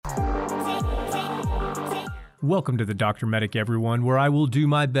Welcome to the Dr. Medic, everyone, where I will do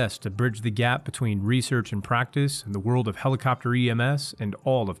my best to bridge the gap between research and practice in the world of helicopter EMS and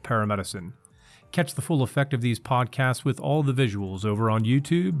all of paramedicine. Catch the full effect of these podcasts with all the visuals over on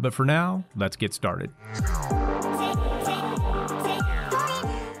YouTube, but for now, let's get started.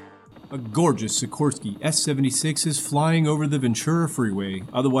 A gorgeous Sikorsky S-76 is flying over the Ventura Freeway,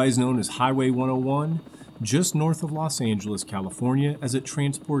 otherwise known as Highway 101, just north of Los Angeles, California, as it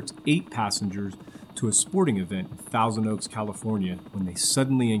transports 8 passengers to a sporting event in Thousand Oaks, California, when they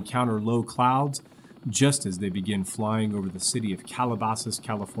suddenly encounter low clouds just as they begin flying over the city of Calabasas,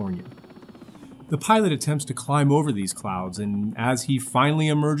 California. The pilot attempts to climb over these clouds, and as he finally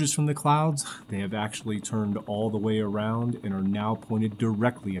emerges from the clouds, they have actually turned all the way around and are now pointed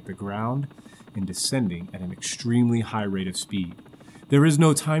directly at the ground and descending at an extremely high rate of speed. There is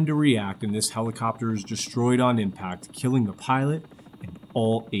no time to react, and this helicopter is destroyed on impact, killing the pilot and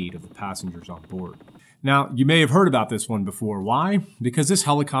all 8 of the passengers on board. Now, you may have heard about this one before. Why? Because this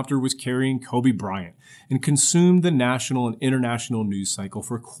helicopter was carrying Kobe Bryant and consumed the national and international news cycle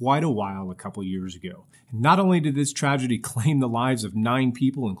for quite a while a couple years ago. And not only did this tragedy claim the lives of 9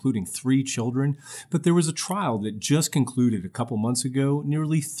 people, including 3 children, but there was a trial that just concluded a couple months ago,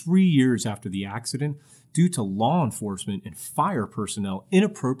 nearly 3 years after the accident, due to law enforcement and fire personnel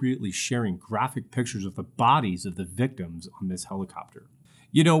inappropriately sharing graphic pictures of the bodies of the victims on this helicopter.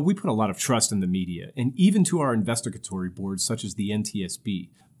 You know, we put a lot of trust in the media, and even to our investigatory boards such as the NTSB.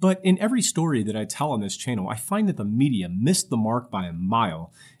 But in every story that I tell on this channel, I find that the media missed the mark by a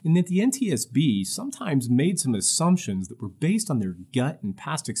mile, and that the NTSB sometimes made some assumptions that were based on their gut and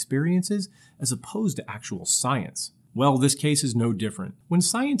past experiences as opposed to actual science. Well, this case is no different. When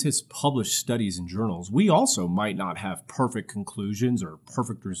scientists publish studies in journals, we also might not have perfect conclusions or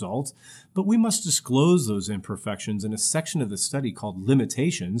perfect results, but we must disclose those imperfections in a section of the study called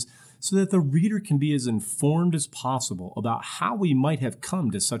limitations so that the reader can be as informed as possible about how we might have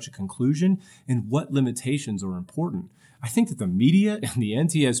come to such a conclusion and what limitations are important. I think that the media and the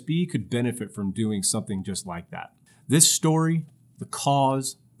NTSB could benefit from doing something just like that. This story, the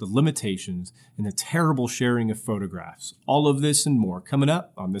cause, the limitations, and the terrible sharing of photographs. All of this and more coming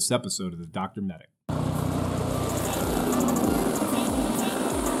up on this episode of the Dr. Medic.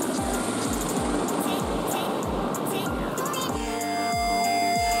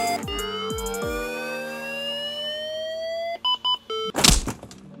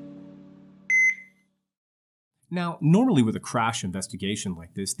 Now, normally with a crash investigation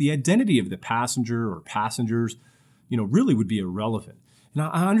like this, the identity of the passenger or passengers, really would be irrelevant. Now,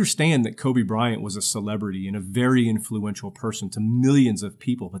 I understand that Kobe Bryant was a celebrity and a very influential person to millions of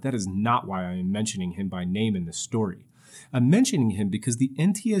people, but that is not why I am mentioning him by name in this story. I'm mentioning him because the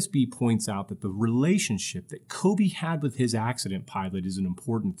NTSB points out that the relationship that Kobe had with his accident pilot is an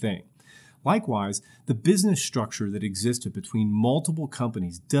important thing. Likewise, the business structure that existed between multiple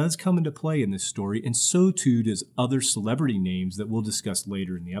companies does come into play in this story, and so too does other celebrity names that we'll discuss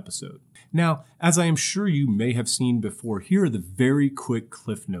later in the episode. Now, as I am sure you may have seen before, here are the very quick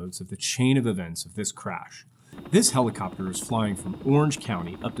cliff notes of the chain of events of this crash. This helicopter is flying from Orange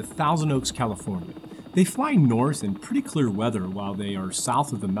County up to Thousand Oaks, California. They fly north in pretty clear weather while they are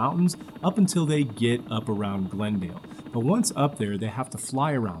south of the mountains up until they get up around Glendale. But once up there, they have to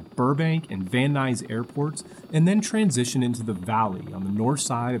fly around Burbank and Van Nuys airports and then transition into the valley on the north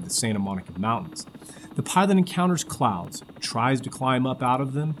side of the Santa Monica Mountains. The pilot encounters clouds, tries to climb up out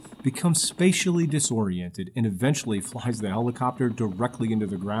of them, becomes spatially disoriented, and eventually flies the helicopter directly into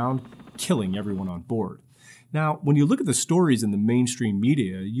the ground, killing everyone on board. Now, when you look at the stories in the mainstream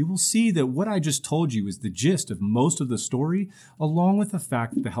media, you will see that what I just told you is the gist of most of the story, along with the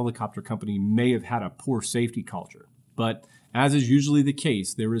fact that the helicopter company may have had a poor safety culture. But as is usually the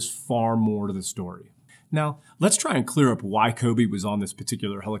case, there is far more to the story. Now, let's try and clear up why Kobe was on this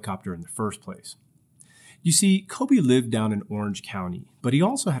particular helicopter in the first place. You see, Kobe lived down in Orange County, but he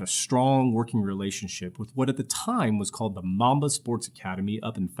also had a strong working relationship with what at the time was called the Mamba Sports Academy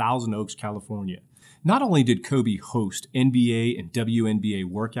up in Thousand Oaks, California. Not only did Kobe host NBA and WNBA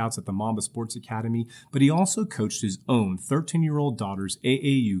workouts at the Mamba Sports Academy, but he also coached his own 13-year-old daughter's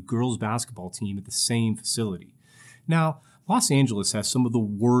AAU girls basketball team at the same facility. Now, Los Angeles has some of the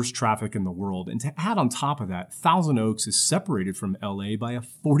worst traffic in the world, and to add on top of that, Thousand Oaks is separated from LA by a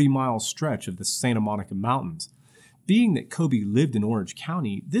 40-mile stretch of the Santa Monica Mountains. Being that Kobe lived in Orange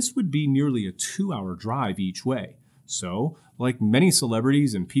County, this would be nearly a 2-hour drive each way. So, like many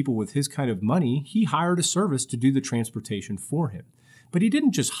celebrities and people with his kind of money, he hired a service to do the transportation for him. But he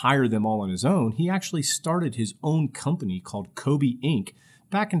didn't just hire them all on his own, he actually started his own company called Kobe Inc.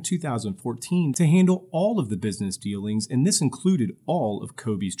 back in 2014 to handle all of the business dealings, and this included all of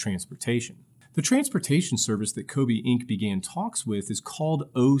Kobe's transportation. The transportation service that Kobe Inc. began talks with is called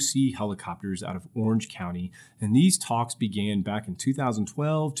OC Helicopters out of Orange County, and these talks began back in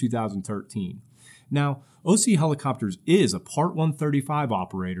 2012, 2013. Now, OC Helicopters is a Part 135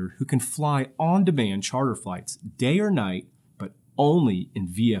 operator who can fly on-demand charter flights day or night, but only in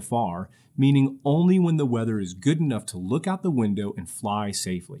VFR, meaning only when the weather is good enough to look out the window and fly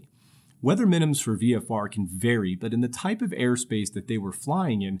safely. Weather minimums for VFR can vary, but in the type of airspace that they were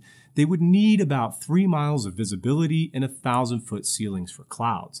flying in, they would need about 3 miles of visibility and 1,000-foot ceilings for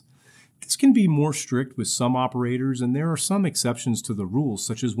clouds. This can be more strict with some operators, and there are some exceptions to the rules,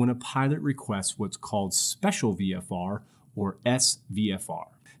 such as when a pilot requests what's called Special VFR or SVFR.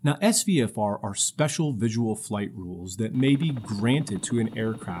 Now, SVFR are special visual flight rules that may be granted to an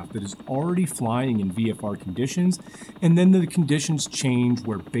aircraft that is already flying in VFR conditions, and then the conditions change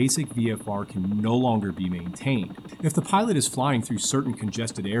where basic VFR can no longer be maintained. If the pilot is flying through certain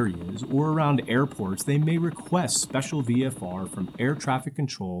congested areas or around airports, they may request special VFR from air traffic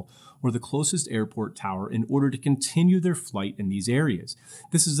control or the closest airport tower in order to continue their flight in these areas.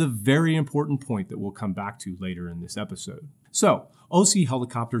 This is a very important point that we'll come back to later in this episode. So, OC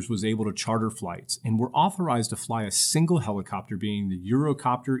Helicopters was able to charter flights and were authorized to fly a single helicopter, being the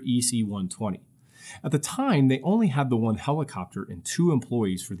Eurocopter EC-120. At the time, they only had the one helicopter and 2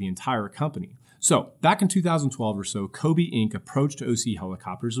 employees for the entire company. So, back in 2012 or so, Kobe Inc. approached OC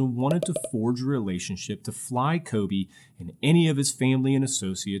Helicopters and wanted to forge a relationship to fly Kobe and any of his family and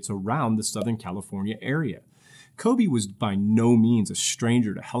associates around the Southern California area. Kobe was by no means a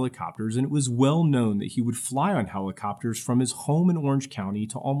stranger to helicopters, and it was well known that he would fly on helicopters from his home in Orange County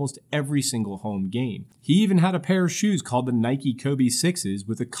to almost every single home game. He even had a pair of shoes called the Nike Kobe 6s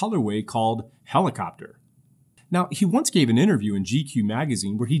with a colorway called Helicopter. Now, he once gave an interview in GQ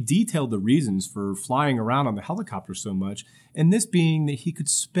magazine where he detailed the reasons for flying around on the helicopter so much, and this being that he could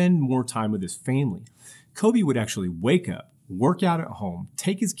spend more time with his family. Kobe would actually wake up, work out at home,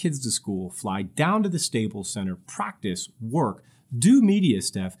 take his kids to school, fly down to the Staples Center, practice, work, do media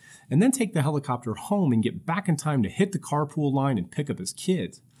stuff, and then take the helicopter home and get back in time to hit the carpool line and pick up his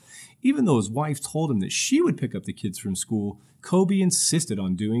kids. Even though his wife told him that she would pick up the kids from school, Kobe insisted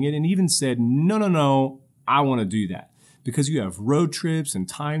on doing it and even said, no, I want to do that. Because you have road trips and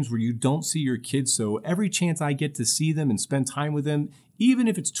times where you don't see your kids, so every chance I get to see them and spend time with them, even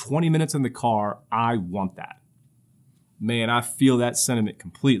if it's 20 minutes in the car, I want that. Man, I feel that sentiment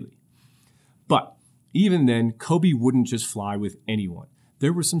completely. But even then, Kobe wouldn't just fly with anyone.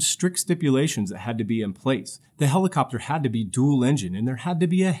 There were some strict stipulations that had to be in place. The helicopter had to be dual engine, and there had to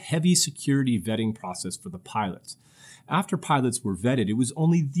be a heavy security vetting process for the pilots. After pilots were vetted, it was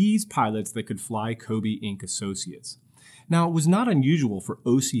only these pilots that could fly Kobe Inc. associates. Now, it was not unusual for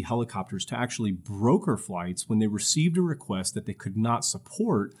OC Helicopters to actually broker flights when they received a request that they could not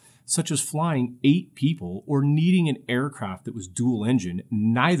support, such as flying 8 people or needing an aircraft that was dual engine,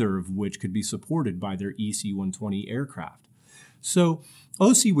 neither of which could be supported by their EC-120 aircraft. So,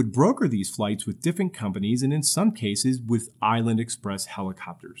 OC would broker these flights with different companies and in some cases with Island Express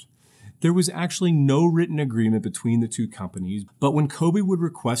helicopters. There was actually no written agreement between the two companies, but when Kobe would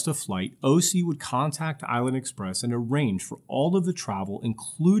request a flight, OC would contact Island Express and arrange for all of the travel,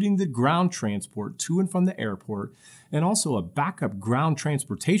 including the ground transport to and from the airport, and also a backup ground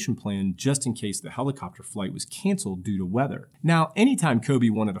transportation plan just in case the helicopter flight was canceled due to weather. Now, anytime Kobe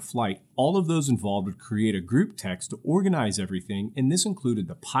wanted a flight, all of those involved would create a group text to organize everything, and this included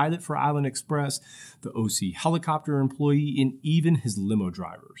the pilot for Island Express, the OC helicopter employee, and even his limo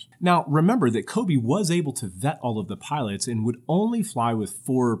drivers. Now, remember that Kobe was able to vet all of the pilots and would only fly with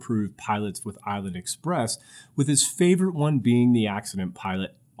 4 approved pilots with Island Express, with his favorite one being the accident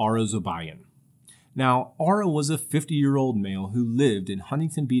pilot, Ara Zobayan. Now, Ara was a 50-year-old male who lived in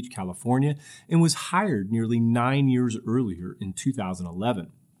Huntington Beach, California, and was hired nearly 9 years earlier in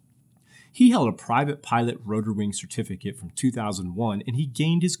 2011. He held a private pilot rotor wing certificate from 2001, and he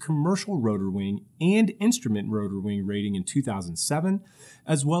gained his commercial rotor wing and instrument rotor wing rating in 2007,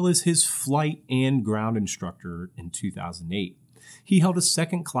 as well as his flight and ground instructor in 2008. He held a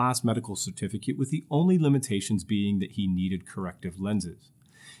second-class medical certificate with the only limitations being that he needed corrective lenses.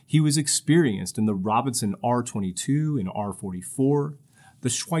 He was experienced in the Robinson R22 and R44, the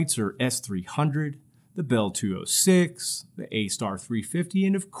Schweitzer S300, the Bell 206, the A-Star 350,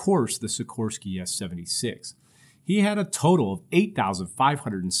 and of course the Sikorsky S76. He had a total of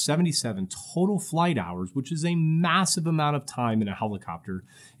 8,577 total flight hours, which is a massive amount of time in a helicopter,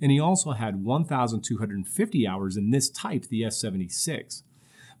 and he also had 1,250 hours in this type, the S76.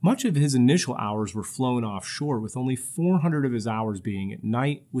 Much of his initial hours were flown offshore, with only 400 of his hours being at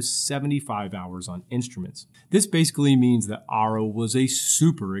night, with 75 hours on instruments. This basically means that Aro was a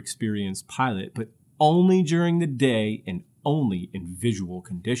super experienced pilot, but only during the day and only in visual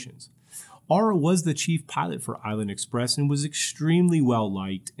conditions. Aro was the chief pilot for Island Express and was extremely well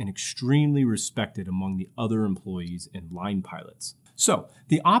liked and extremely respected among the other employees and line pilots. So,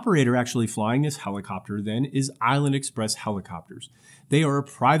 the operator actually flying this helicopter then is Island Express Helicopters. They are a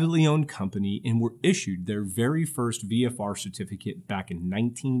privately owned company and were issued their very first VFR certificate back in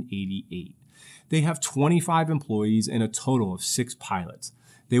 1988. They have 25 employees and a total of 6 pilots.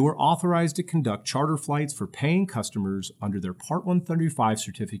 They were authorized to conduct charter flights for paying customers under their Part 135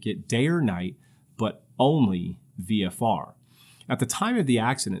 certificate day or night, but only VFR. At the time of the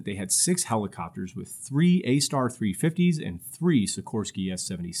accident, they had 6 helicopters with 3 A-Star 350s and 3 Sikorsky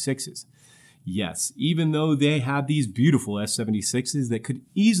S-76s. Yes, even though they had these beautiful S-76s that could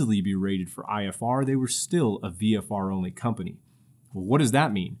easily be rated for IFR, they were still a VFR-only company. Well, what does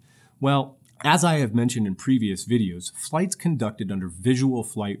that mean? Well, as I have mentioned in previous videos, flights conducted under Visual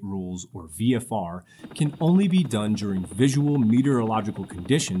Flight Rules, or VFR, can only be done during visual meteorological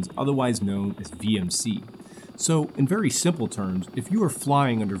conditions, otherwise known as VMC. So, in very simple terms, if you are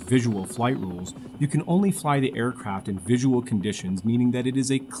flying under Visual Flight Rules, you can only fly the aircraft in visual conditions, meaning that it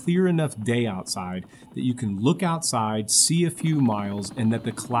is a clear enough day outside that you can look outside, see a few miles, and that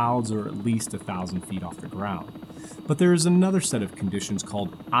the clouds are at least 1,000 feet off the ground. But there is another set of conditions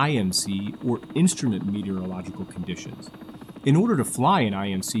called IMC, or Instrument Meteorological Conditions. In order to fly in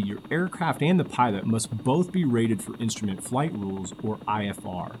IMC, your aircraft and the pilot must both be rated for Instrument Flight Rules, or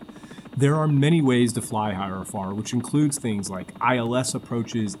IFR. There are many ways to fly IFR, which includes things like ILS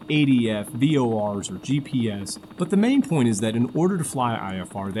approaches, ADF, VORs, or GPS, but the main point is that in order to fly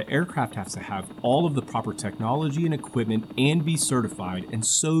IFR, the aircraft has to have all of the proper technology and equipment and be certified, and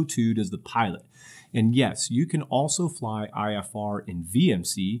so too does the pilot. And yes, you can also fly IFR in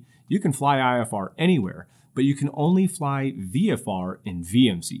VMC. You can fly IFR anywhere, but you can only fly VFR in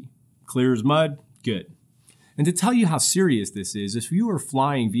VMC. Clear as mud? Good. And to tell you how serious this is, if you are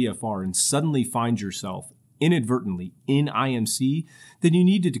flying VFR and suddenly find yourself inadvertently in IMC, then you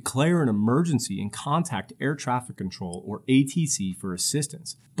need to declare an emergency and contact Air Traffic Control, or ATC, for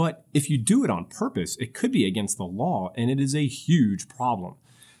assistance. But if you do it on purpose, it could be against the law, and it is a huge problem.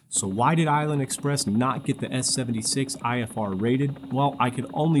 So why did Island Express not get the S-76 IFR rated? Well, I could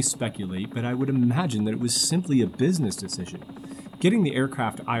only speculate, but I would imagine that it was simply a business decision. Getting the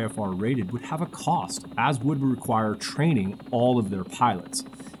aircraft IFR rated would have a cost, as would require training all of their pilots.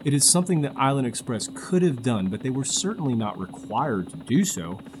 It is something that Island Express could have done, but they were certainly not required to do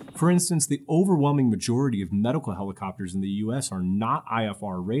so. For instance, the overwhelming majority of medical helicopters in the US are not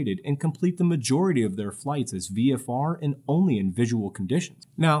IFR rated and complete the majority of their flights as VFR and only in visual conditions.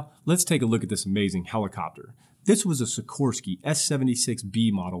 Now, let's take a look at this amazing helicopter. This was a Sikorsky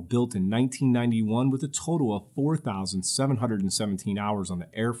S-76B model built in 1991 with a total of 4,717 hours on the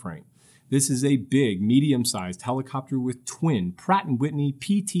airframe. This is a big, medium-sized helicopter with twin Pratt & Whitney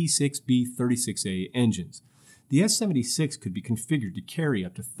PT6B36A engines. The S-76 could be configured to carry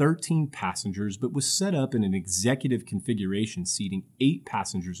up to 13 passengers, but was set up in an executive configuration seating 8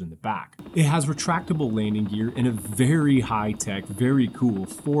 passengers in the back. It has retractable landing gear and a very high-tech, very cool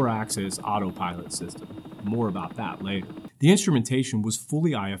 4-axis autopilot system. More about that later. The instrumentation was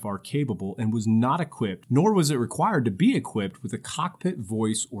fully IFR capable and was not equipped, nor was it required to be equipped with a cockpit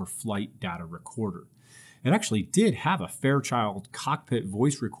voice or flight data recorder. It actually did have a Fairchild cockpit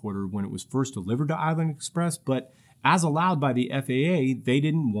voice recorder when it was first delivered to Island Express, but as allowed by the FAA, they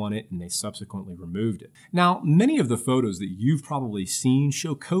didn't want it and they subsequently removed it. Now, many of the photos that you've probably seen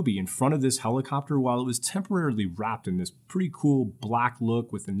show Kobe in front of this helicopter while it was temporarily wrapped in this pretty cool black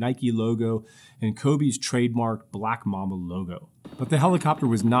look with the Nike logo and Kobe's trademark Black Mamba logo. But the helicopter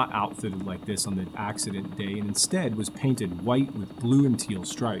was not outfitted like this on the accident day and instead was painted white with blue and teal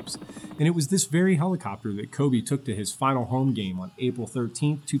stripes. And it was this very helicopter that Kobe took to his final home game on April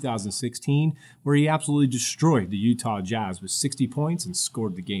 13, 2016, where he absolutely destroyed the Utah Jazz with 60 points and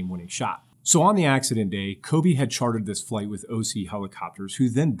scored the game-winning shot. So on the accident day, Kobe had chartered this flight with OC Helicopters, who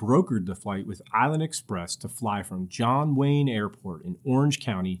then brokered the flight with Island Express to fly from John Wayne Airport in Orange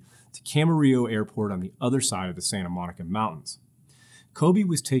County to Camarillo Airport on the other side of the Santa Monica Mountains. Kobe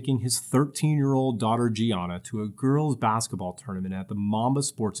was taking his 13-year-old daughter Gianna to a girls' basketball tournament at the Mamba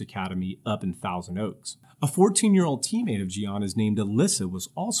Sports Academy up in Thousand Oaks. A 14-year-old teammate of Gianna's named Alyssa was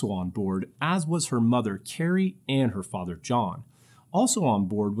also on board, as was her mother Carrie and her father John. Also on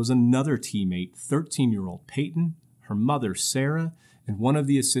board was another teammate, 13-year-old Peyton, her mother Sarah, and one of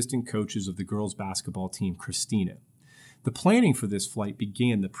the assistant coaches of the girls' basketball team, Christina. The planning for this flight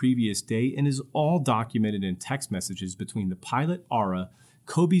began the previous day and is all documented in text messages between the pilot, Ara,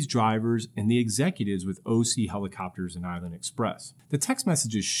 Kobe's drivers, and the executives with OC Helicopters and Island Express. The text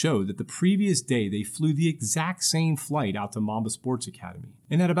messages show that the previous day they flew the exact same flight out to Mamba Sports Academy.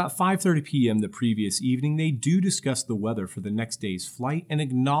 And at about 5:30 p.m. the previous evening, they do discuss the weather for the next day's flight and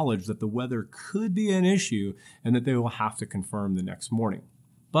acknowledge that the weather could be an issue and that they will have to confirm the next morning.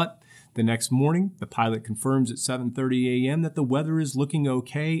 But the next morning, the pilot confirms at 7:30 a.m. that the weather is looking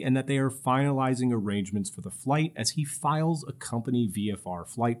okay and that they are finalizing arrangements for the flight as he files a company VFR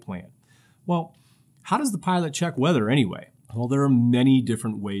flight plan. Well, how does the pilot check weather anyway? Well, there are many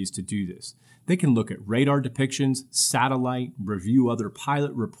different ways to do this. They can look at radar depictions, satellite, review other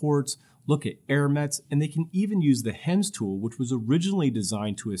pilot reports, look at air mets, and they can even use the HEMS tool, which was originally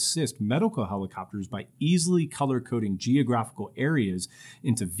designed to assist medical helicopters by easily color-coding geographical areas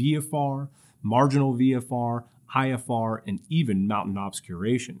into VFR, marginal VFR, IFR, and even mountain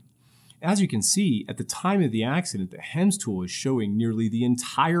obscuration. As you can see, at the time of the accident, the HEMS tool is showing nearly the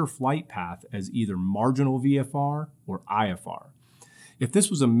entire flight path as either marginal VFR or IFR. If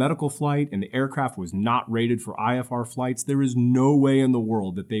this was a medical flight and the aircraft was not rated for IFR flights, there is no way in the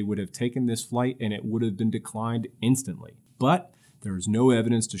world that they would have taken this flight and it would have been declined instantly. But there is no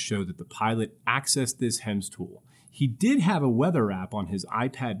evidence to show that the pilot accessed this HEMS tool. He did have a weather app on his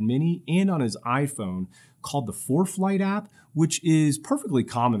iPad mini and on his iPhone called the 4Flight app, which is perfectly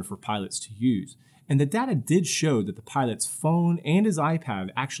common for pilots to use. And the data did show that the pilot's phone and his iPad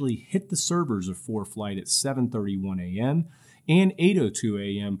actually hit the servers of 4Flight at 7:31 a.m. and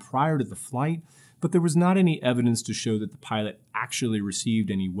 8:02 a.m. prior to the flight, but there was not any evidence to show that the pilot actually received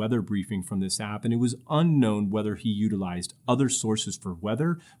any weather briefing from this app, and it was unknown whether he utilized other sources for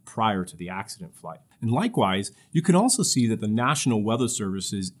weather prior to the accident flight. And likewise, you can also see that the National Weather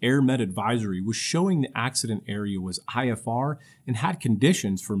Service's Air Met Advisory was showing the accident area was IFR and had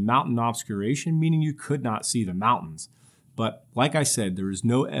conditions for mountain obscuration, meaning you could not see the mountains. But like I said, there is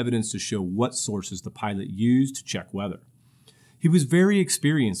no evidence to show what sources the pilot used to check weather. He was very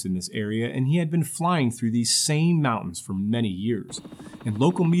experienced in this area, and he had been flying through these same mountains for many years. And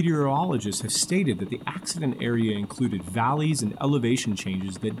local meteorologists have stated that the accident area included valleys and elevation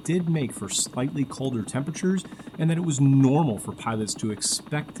changes that did make for slightly colder temperatures, and that it was normal for pilots to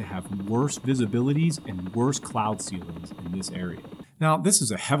expect to have worse visibilities and worse cloud ceilings in this area. Now, this is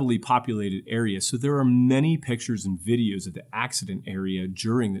a heavily populated area, so there are many pictures and videos of the accident area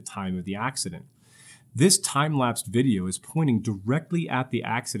during the time of the accident. This time-lapsed video is pointing directly at the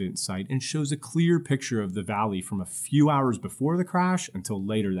accident site and shows a clear picture of the valley from a few hours before the crash until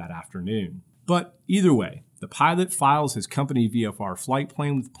later that afternoon. But either way, the pilot files his company VFR flight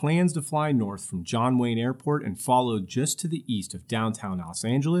plan with plans to fly north from John Wayne Airport and follow just to the east of downtown Los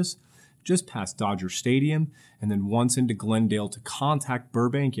Angeles, just past Dodger Stadium, and then once into Glendale to contact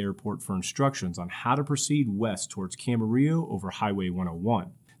Burbank Airport for instructions on how to proceed west towards Camarillo over Highway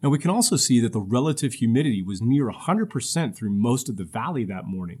 101. Now, we can also see that the relative humidity was near 100% through most of the valley that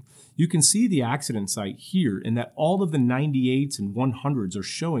morning. You can see the accident site here in that all of the 98s and 100s are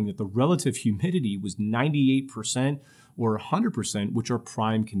showing that the relative humidity was 98% or 100%, which are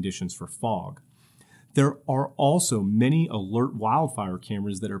prime conditions for fog. There are also many alert wildfire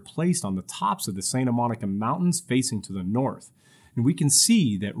cameras that are placed on the tops of the Santa Monica Mountains facing to the north. And we can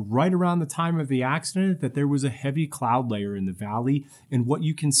see that right around the time of the accident that there was a heavy cloud layer in the valley, and what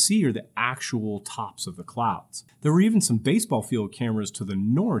you can see are the actual tops of the clouds. There were even some baseball field cameras to the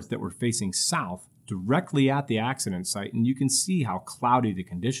north that were facing south directly at the accident site, and you can see how cloudy the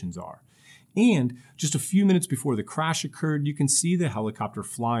conditions are. And just a few minutes before the crash occurred, you can see the helicopter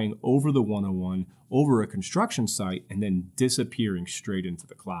flying over the 101 over a construction site and then disappearing straight into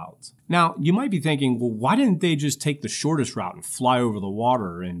the clouds. Now, you might be thinking, well, why didn't they just take the shortest route and fly over the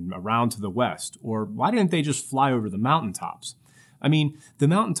water and around to the west? Or why didn't they just fly over the mountaintops? I mean, the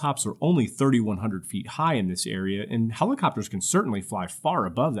mountaintops are only 3,100 feet high in this area, and helicopters can certainly fly far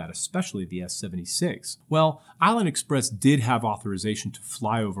above that, especially the S-76. Well, Island Express did have authorization to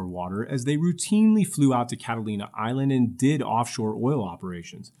fly over water, as they routinely flew out to Catalina Island and did offshore oil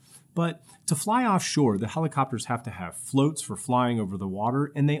operations. But to fly offshore, the helicopters have to have floats for flying over the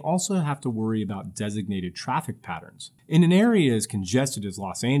water, and they also have to worry about designated traffic patterns. In an area as congested as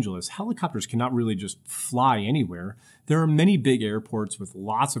Los Angeles, helicopters cannot really just fly anywhere. There are many big airports with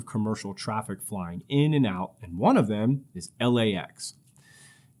lots of commercial traffic flying in and out, and one of them is LAX.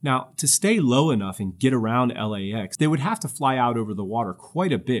 Now, to stay low enough and get around LAX, they would have to fly out over the water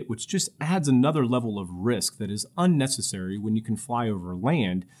quite a bit, which just adds another level of risk that is unnecessary when you can fly over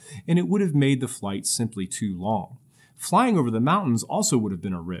land, and it would have made the flight simply too long. Flying over the mountains also would have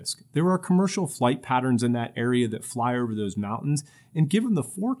been a risk. There are commercial flight patterns in that area that fly over those mountains, and given the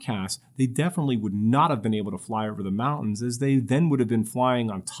forecast, they definitely would not have been able to fly over the mountains, as they then would have been flying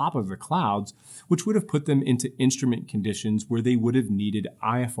on top of the clouds, which would have put them into instrument conditions where they would have needed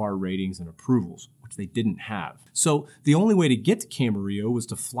IFR ratings and approvals, which they didn't have. So the only way to get to Camarillo was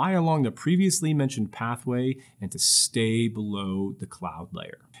to fly along the previously mentioned pathway and to stay below the cloud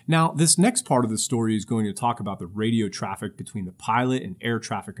layer. Now, this next part of the story is going to talk about the radio traffic between the pilot and air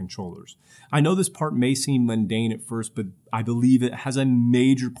traffic controllers. I know this part may seem mundane at first, but I believe it has a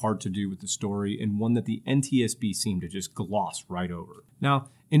major part to do with the story, and one that the NTSB seemed to just gloss right over. Now,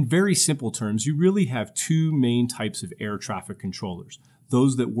 in very simple terms, you really have two main types of air traffic controllers.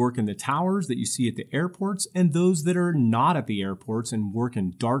 Those that work in the towers that you see at the airports, and those that are not at the airports and work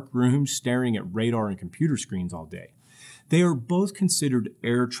in dark rooms staring at radar and computer screens all day. They are both considered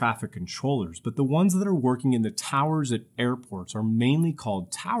air traffic controllers, but the ones that are working in the towers at airports are mainly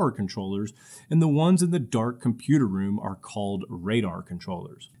called tower controllers, and the ones in the dark computer room are called radar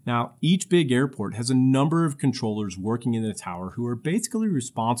controllers. Now, each big airport has a number of controllers working in the tower who are basically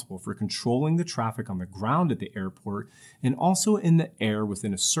responsible for controlling the traffic on the ground at the airport and also in the air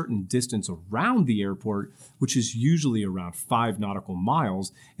within a certain distance around the airport, which is usually around 5 nautical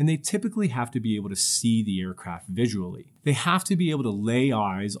miles, and they typically have to be able to see the aircraft visually. They have to be able to lay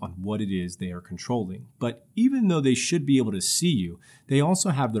eyes on what it is they are controlling. But even though they should be able to see you, they also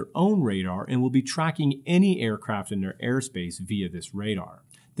have their own radar and will be tracking any aircraft in their airspace via this radar.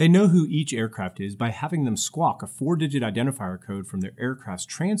 They know who each aircraft is by having them squawk a 4-digit identifier code from their aircraft's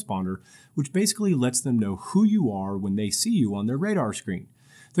transponder, which basically lets them know who you are when they see you on their radar screen.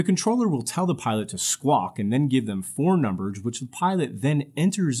 The controller will tell the pilot to squawk and then give them 4 numbers, which the pilot then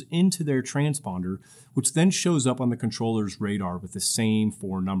enters into their transponder, which then shows up on the controller's radar with the same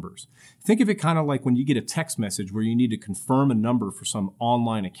 4 numbers. Think of it kind of like when you get a text message where you need to confirm a number for some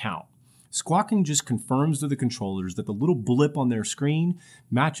online account. Squawking just confirms to the controllers that the little blip on their screen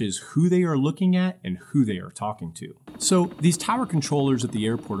matches who they are looking at and who they are talking to. So these tower controllers at the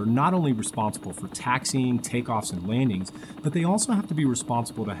airport are not only responsible for taxiing, takeoffs, and landings, but they also have to be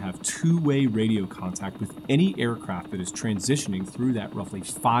responsible to have two-way radio contact with any aircraft that is transitioning through that roughly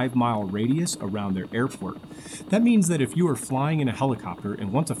 5-mile radius around their airport. That means that if you are flying in a helicopter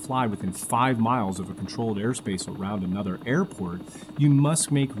and want to fly within 5 miles of a controlled airspace around another airport, you must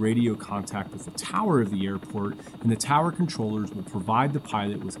make radio contact with the tower of the airport, and the tower controllers will provide the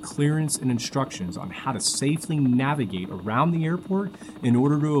pilot with clearance and instructions on how to safely navigate around the airport in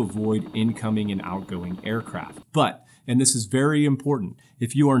order to avoid incoming and outgoing aircraft. But, and this is very important,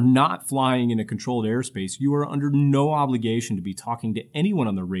 if you are not flying in a controlled airspace, you are under no obligation to be talking to anyone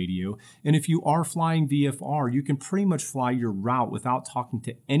on the radio, and if you are flying VFR, you can pretty much fly your route without talking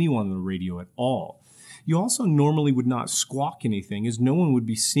to anyone on the radio at all. You also normally would not squawk anything, as no one would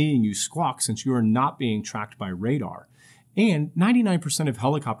be seeing you squawk since you are not being tracked by radar. And 99% of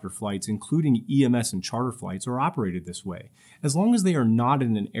helicopter flights, including EMS and charter flights, are operated this way. As long as they are not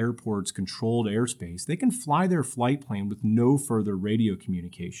in an airport's controlled airspace, they can fly their flight plane with no further radio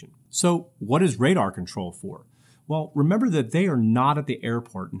communication. So, what is radar control for? Well, remember that they are not at the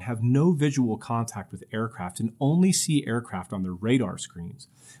airport and have no visual contact with aircraft and only see aircraft on their radar screens.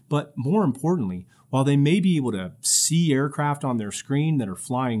 But more importantly, while they may be able to see aircraft on their screen that are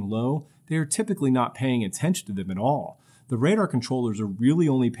flying low, they are typically not paying attention to them at all. The radar controllers are really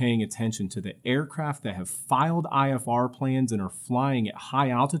only paying attention to the aircraft that have filed IFR plans and are flying at high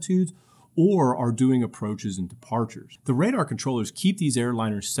altitudes or are doing approaches and departures. The radar controllers keep these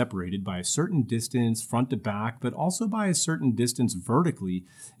airliners separated by a certain distance front to back, but also by a certain distance vertically,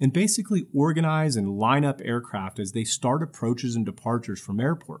 and basically organize and line up aircraft as they start approaches and departures from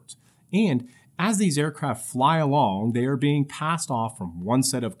airports. And as these aircraft fly along, they are being passed off from one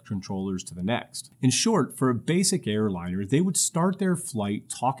set of controllers to the next. In short, for a basic airliner, they would start their flight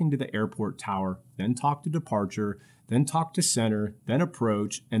talking to the airport tower, then talk to departure, then talk to center, then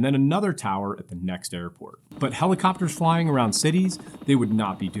approach, and then another tower at the next airport. But helicopters flying around cities, they would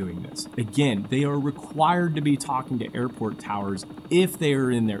not be doing this. Again, they are required to be talking to airport towers if they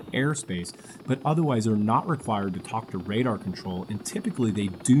are in their airspace, but otherwise are not required to talk to radar control, and typically they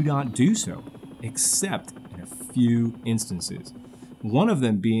do not do so, except in a few instances. One of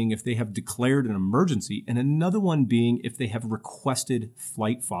them being if they have declared an emergency, and another one being if they have requested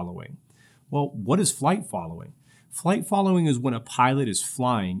flight following. Well, what is flight following? Flight following is when a pilot is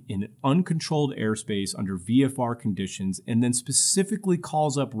flying in uncontrolled airspace under VFR conditions and then specifically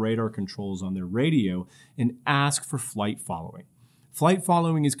calls up radar controls on their radio and asks for flight following. Flight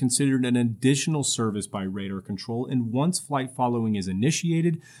following is considered an additional service by radar control, and once flight following is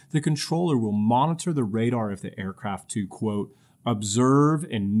initiated, the controller will monitor the radar of the aircraft to, quote, observe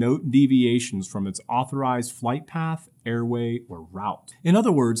and note deviations from its authorized flight path, airway, or route. In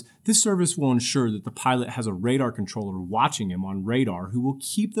other words, this service will ensure that the pilot has a radar controller watching him on radar who will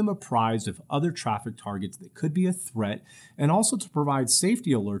keep them apprised of other traffic targets that could be a threat, and also to provide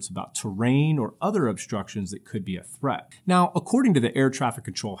safety alerts about terrain or other obstructions that could be a threat. Now, according to the Air Traffic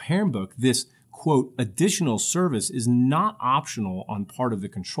Control Handbook, this quote, additional service is not optional on part of the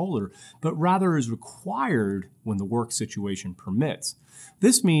controller, but rather is required when the work situation permits.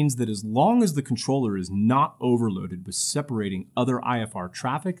 This means that as long as the controller is not overloaded with separating other IFR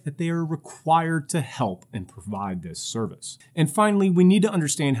traffic, that they are required to help and provide this service. And finally, we need to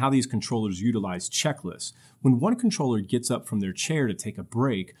understand how these controllers utilize checklists. When one controller gets up from their chair to take a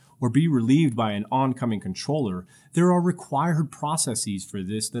break or be relieved by an oncoming controller, there are required processes for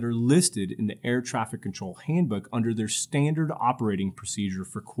this that are listed in the Air Traffic Control Handbook under their standard operating procedure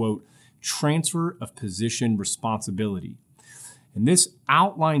for, quote, transfer of position responsibility. And this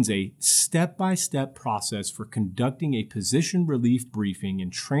outlines a step-by-step process for conducting a position relief briefing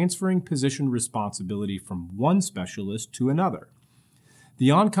and transferring position responsibility from one specialist to another. The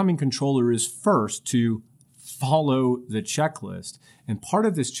oncoming controller is first to follow the checklist, and part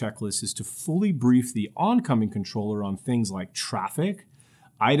of this checklist is to fully brief the oncoming controller on things like traffic,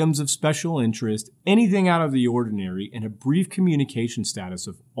 items of special interest, anything out of the ordinary, and a brief communication status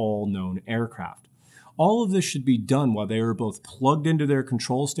of all known aircraft. All of this should be done while they are both plugged into their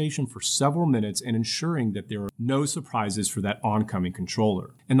control station for several minutes and ensuring that there are no surprises for that oncoming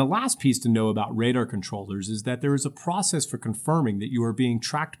controller. And the last piece to know about radar controllers is that there is a process for confirming that you are being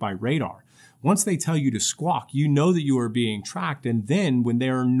tracked by radar. Once they tell you to squawk, you know that you are being tracked, and then when they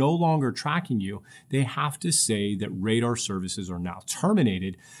are no longer tracking you, they have to say that radar services are now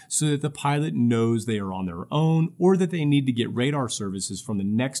terminated so that the pilot knows they are on their own or that they need to get radar services from the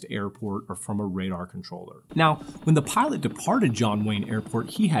next airport or from a radar controller. Now, when the pilot departed John Wayne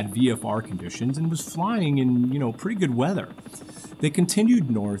Airport, he had VFR conditions and was flying in, pretty good weather. They continued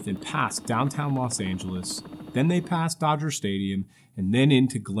north and passed downtown Los Angeles, then they passed Dodger Stadium, and then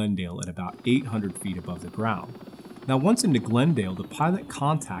into Glendale at about 800 feet above the ground. Now, once into Glendale, the pilot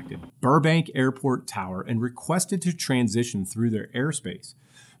contacted Burbank Airport Tower and requested to transition through their airspace.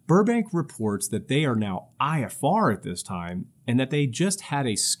 Burbank reports that they are now IFR at this time and that they just had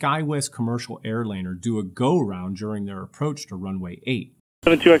a SkyWest commercial airliner do a go-around during their approach to runway 8.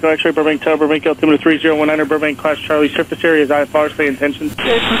 72 Echo X-ray, Burbank Tower, Burbank altimeter 3019, Burbank class Charlie, surface area is IFR, stay intentions.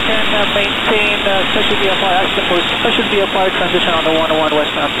 Yes, we can maintain special VFR action, special VFR transition on the 101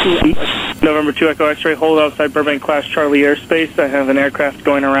 westbound 2. November 2 Echo X-ray, hold outside Burbank class Charlie airspace. I have an aircraft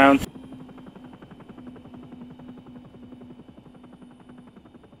going around.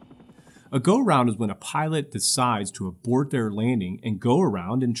 A go-around is when a pilot decides to abort their landing and go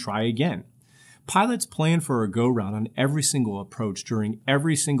around and try again. Pilots plan for a go-round on every single approach during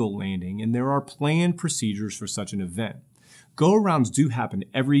every single landing, and there are planned procedures for such an event. Go-arounds do happen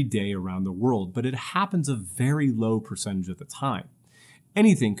every day around the world, but it happens a very low percentage of the time.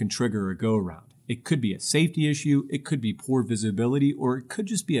 Anything can trigger a go-around. It could be a safety issue, it could be poor visibility, or it could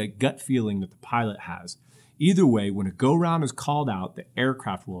just be a gut feeling that the pilot has. Either way, when a go-round is called out, the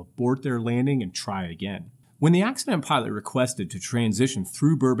aircraft will abort their landing and try again. When the accident pilot requested to transition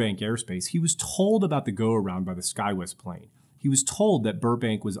through Burbank airspace, he was told about the go-around by the SkyWest plane. He was told that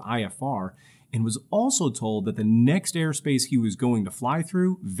Burbank was IFR and was also told that the next airspace he was going to fly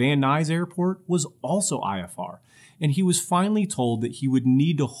through, Van Nuys Airport, was also IFR. And he was finally told that he would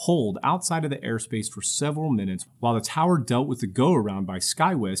need to hold outside of the airspace for several minutes while the tower dealt with the go-around by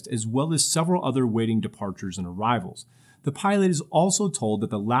SkyWest as well as several other waiting departures and arrivals. The pilot is also told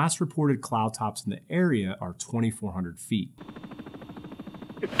that the last reported cloud tops in the area are 2,400 feet.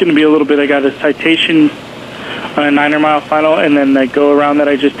 It's going to be a little bit. I got a citation on a 9-mile final and then the go-around that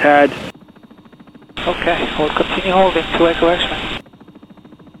I just had. Okay, we'll continue holding 2 Echo X-ray.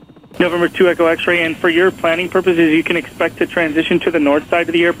 November 2 Echo X-ray, and for your planning purposes, you can expect to transition to the north side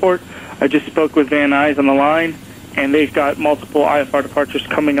of the airport. I just spoke with Van Nuys on the line, and they've got multiple IFR departures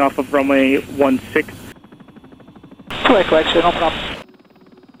coming off of runway 16. 2 Echo X-ray, no problem.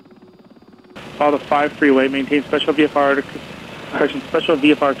 Follow the 5 freeway, maintain special VFR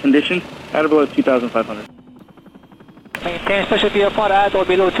conditions at or below 2,500. Maintain special VFR at or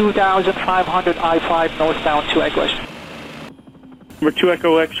below 2,500 I-5 northbound 2 Echo X-ray. Number 2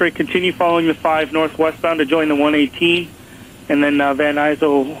 Echo X-ray, continue following the 5 northwestbound to join the 118, and then Van Nuys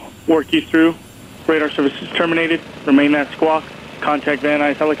will work you through. Radar services terminated. Remain at squawk. Contact Van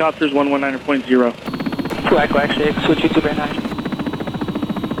Nuys helicopters 119.0. 2 Echo X-ray, switch you to Van Nuys.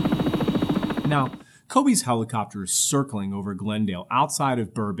 Now, Kobe's helicopter is circling over Glendale outside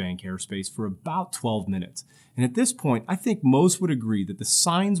of Burbank airspace for about 12 minutes. And at this point, I think most would agree that the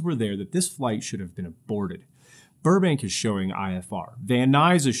signs were there that this flight should have been aborted. Burbank is showing IFR. Van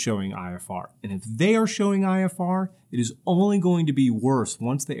Nuys is showing IFR. And if they are showing IFR, it is only going to be worse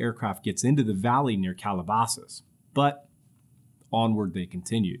once the aircraft gets into the valley near Calabasas. But onward they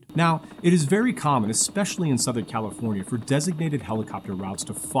continued. Now, it is very common, especially in Southern California, for designated helicopter routes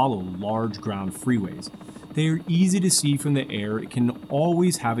to follow large ground freeways. They are easy to see from the air. It can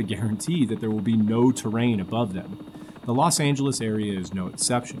always have a guarantee that there will be no terrain above them. The Los Angeles area is no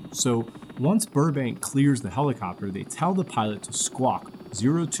exception. So once Burbank clears the helicopter, they tell the pilot to squawk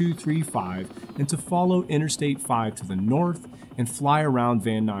 0235 and to follow Interstate 5 to the north and fly around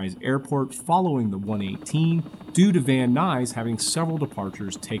Van Nuys Airport following the 118 due to Van Nuys having several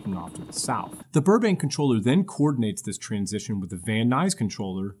departures taking off to the south. The Burbank controller then coordinates this transition with the Van Nuys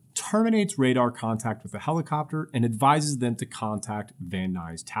controller, terminates radar contact with the helicopter, and advises them to contact Van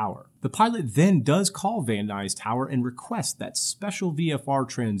Nuys Tower. The pilot then does call Van Nuys Tower and requests that special VFR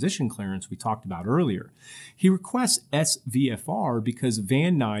transition clearance we talked about earlier. He requests SVFR because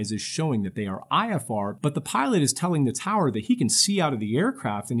Van Nuys is showing that they are IFR, but the pilot is telling the tower that he can see out of the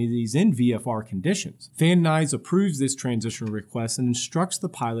aircraft and he's in VFR conditions. Van Nuys approves this transition request and instructs the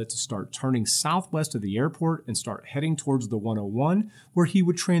pilot to start turning southwest of the airport and start heading towards the 101, where he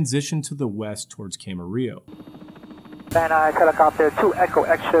would transition to the west towards Camarillo. Van Nuys helicopter 2 Echo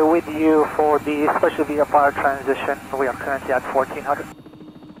X-ray with you for the special VFR transition. We are currently at 1400.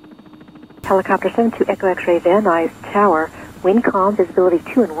 Helicopter 72 Echo X-ray Van Nuys Tower, wind calm, visibility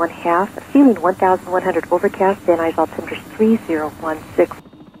 2 1/2, ceiling 1100 overcast, Van Nuys altimeter 3016.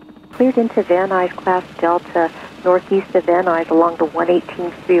 Cleared into Van Nuys class Delta, northeast of Van Nuys along the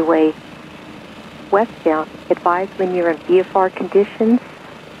 118 freeway westbound. Advise when you're in VFR conditions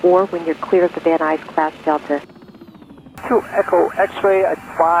or when you're clear of the Van Nuys class Delta. 2 Echo X-ray,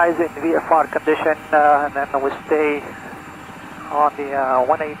 advise in VFR condition, and then we'll stay on the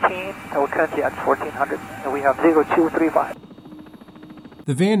 118. We're currently at 1400, and we have 0235.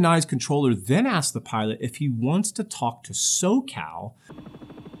 The Van Nuys controller then asks the pilot if he wants to talk to SoCal.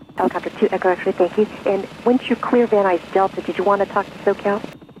 Helicopter 2 Echo X-ray, thank you. And once you clear Van Nuys Delta, did you want to talk to SoCal?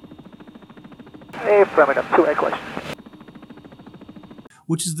 Affirmative, 2 Echo X-ray.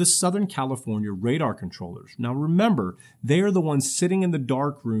 Which is the Southern California radar controllers. Now remember, they are the ones sitting in the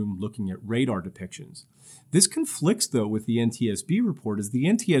dark room looking at radar depictions. This conflicts though with the NTSB report, as the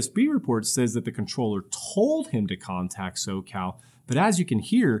NTSB report says that the controller told him to contact SoCal, but as you can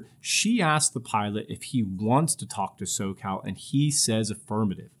hear, she asked the pilot if he wants to talk to SoCal, and he says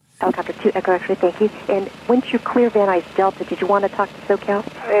affirmative. Helicopter 2 Echo X-ray, thank you. And once you clear Van Nuys Delta, did you want to talk to SoCal?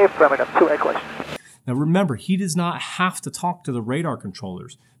 Affirmative, 2 Echo X-ray. Now remember, he does not have to talk to the radar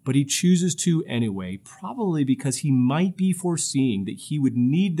controllers, but he chooses to anyway, probably because he might be foreseeing that he would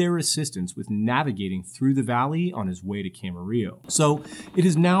need their assistance with navigating through the valley on his way to Camarillo. So it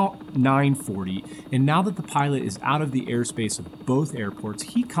is now 9:40, and now that the pilot is out of the airspace of both airports,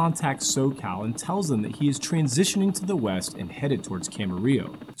 he contacts SoCal and tells them that he is transitioning to the west and headed towards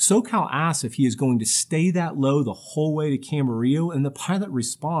Camarillo. SoCal asks if he is going to stay that low the whole way to Camarillo, and the pilot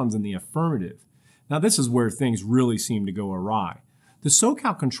responds in the affirmative. Now this is where things really seem to go awry. The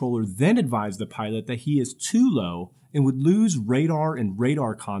SoCal controller then advised the pilot that he is too low and would lose radar and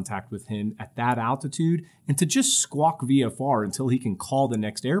radar contact with him at that altitude, and to just squawk VFR until he can call the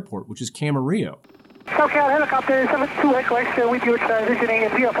next airport, which is Camarillo. SoCal helicopter 72 Echo X-ray with you transitioning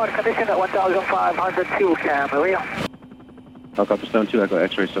in VFR condition at 1500 to Camarillo. Helicopter 72 Echo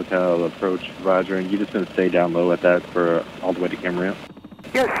X-ray SoCal approach, Roger, and you're just going to stay down low at that for all the way to Camarillo?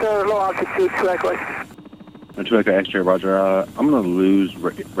 Yes, sir, low altitude 2 Echo X-ray. 2 Echo X-ray, Roger. I'm going to lose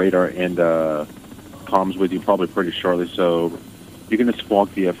radar and comms with you probably pretty shortly, so you can just squawk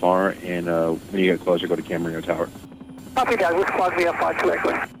VFR, and when you get closer, go to Camarillo Tower. Copy that, we'll squawk VFR 2 Echo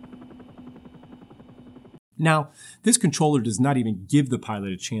X-ray. Now, this controller does not even give the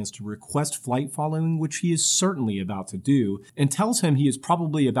pilot a chance to request flight following, which he is certainly about to do, and tells him he is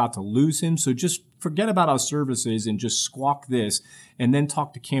probably about to lose him, so just forget about our services and just squawk this, and then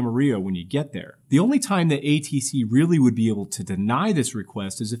talk to Camarillo when you get there. The only time that ATC really would be able to deny this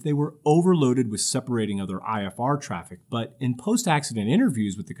request is if they were overloaded with separating other IFR traffic, but in post-accident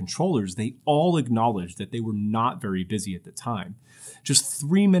interviews with the controllers, they all acknowledged that they were not very busy at the time. Just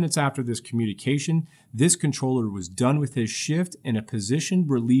 3 minutes after this communication, this controller was done with his shift and a position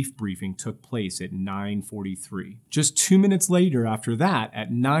relief briefing took place at 9:43. Just 2 minutes later after that,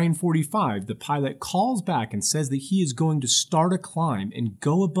 at 9:45, the pilot pilot calls back and says that he is going to start a climb and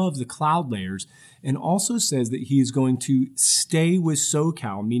go above the cloud layers, and also says that he is going to stay with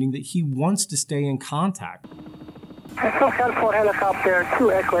SoCal, meaning that he wants to stay in contact. SoCal for helicopter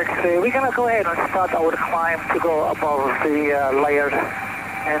 2 Echo X-ray. We're going to go ahead and start our climb to go above the layers,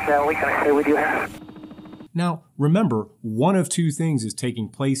 and we're going to stay with you here. Now, remember, one of two things is taking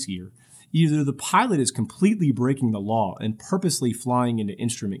place here. Either the pilot is completely breaking the law and purposely flying into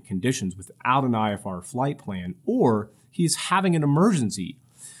instrument conditions without an IFR flight plan, or he is having an emergency.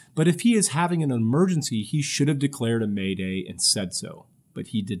 But if he is having an emergency, he should have declared a mayday and said so, but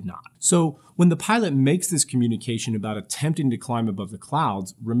he did not. So when the pilot makes this communication about attempting to climb above the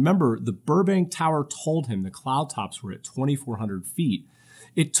clouds, remember the Burbank Tower told him the cloud tops were at 2,400 feet.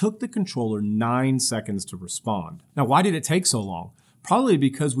 It took the controller 9 seconds to respond. Now, why did it take so long? Probably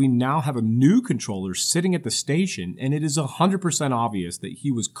because we now have a new controller sitting at the station, and it is 100% obvious that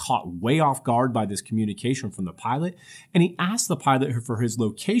he was caught way off guard by this communication from the pilot, and he asked the pilot for his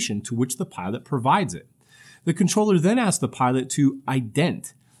location, to which the pilot provides it. The controller then asked the pilot to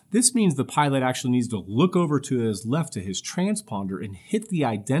ident. This means the pilot actually needs to look over to his left to his transponder and hit the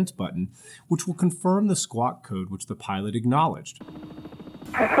ident button, which will confirm the squawk code which the pilot acknowledged.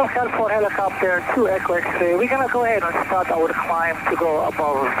 SoCal for helicopter 2 Echo X-ray. We're going to go ahead and start our climb to go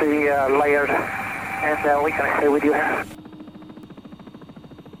above the layers, and we're going to stay with you here.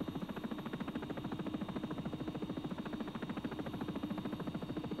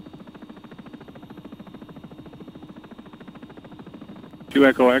 Two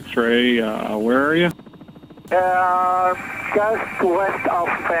Echo X-ray, where are you? Just west of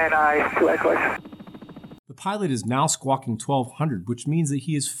Van Nuys, 2 Echo X-ray. The pilot is now squawking 1200, which means that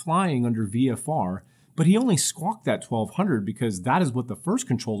he is flying under VFR, but he only squawked that 1200 because that is what the first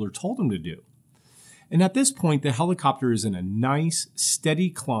controller told him to do. And at this point, the helicopter is in a nice, steady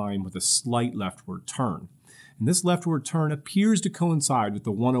climb with a slight leftward turn. And this leftward turn appears to coincide with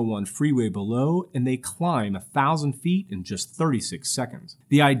the 101 freeway below, and they climb 1,000 feet in just 36 seconds.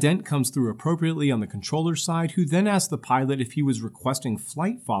 The ident comes through appropriately on the controller's side, who then asked the pilot if he was requesting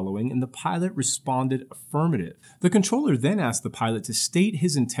flight following, and the pilot responded affirmative. The controller then asked the pilot to state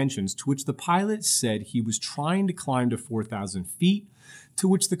his intentions, to which the pilot said he was trying to climb to 4,000 feet, to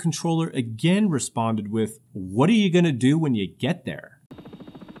which the controller again responded with, "What are you going to do when you get there?"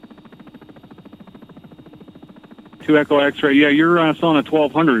 2 Echo X-ray, yeah, you're still on a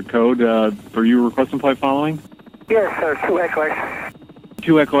 1200 code. For you requesting flight following? Yes, sir, 2 Echo X-ray.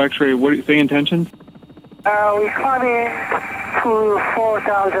 2 Echo X-ray, what do you say intentions? We're climbing to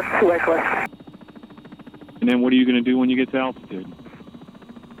 4,000, 2 Echo X-ray. And then what are you going to do when you get to altitude?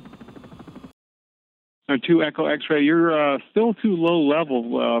 2 Echo X-ray, you're still too low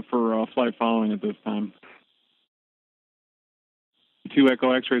level for flight following at this time. 2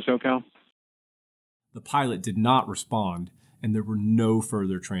 Echo X-ray, SoCal. The pilot did not respond, and there were no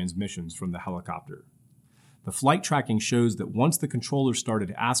further transmissions from the helicopter. The flight tracking shows that once the controller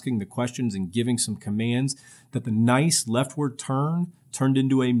started asking the questions and giving some commands, that the nice leftward turn turned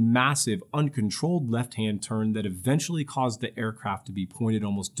into a massive, uncontrolled left-hand turn that eventually caused the aircraft to be pointed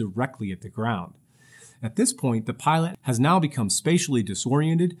almost directly at the ground. At this point, the pilot has now become spatially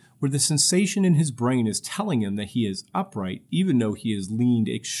disoriented, where the sensation in his brain is telling him that he is upright, even though he is leaned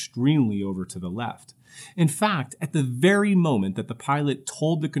extremely over to the left. In fact, at the very moment that the pilot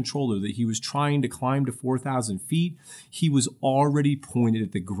told the controller that he was trying to climb to 4,000 feet, he was already pointed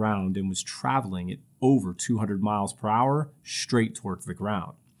at the ground and was traveling at over 200 miles per hour straight towards the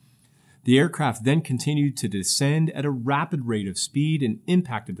ground. The aircraft then continued to descend at a rapid rate of speed and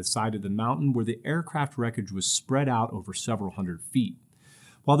impacted the side of the mountain, where the aircraft wreckage was spread out over several hundred feet.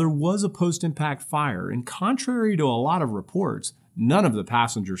 While there was a post-impact fire, and contrary to a lot of reports, none of the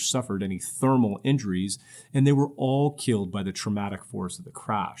passengers suffered any thermal injuries, and they were all killed by the traumatic force of the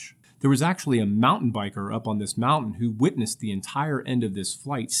crash. There was actually a mountain biker up on this mountain who witnessed the entire end of this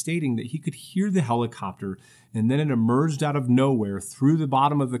flight, stating that he could hear the helicopter, and then it emerged out of nowhere through the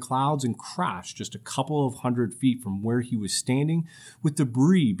bottom of the clouds and crashed just a couple of hundred feet from where he was standing, with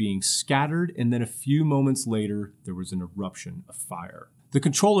debris being scattered, and then a few moments later, there was an eruption of fire. The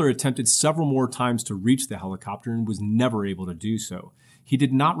controller attempted several more times to reach the helicopter and was never able to do so. He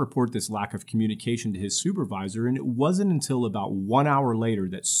did not report this lack of communication to his supervisor, and it wasn't until about 1 hour later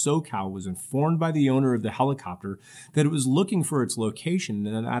that SoCal was informed by the owner of the helicopter that it was looking for its location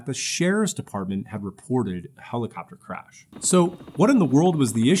and that the sheriff's department had reported a helicopter crash. So, what in the world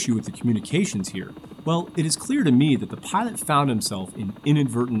was the issue with the communications here? Well, it is clear to me that the pilot found himself in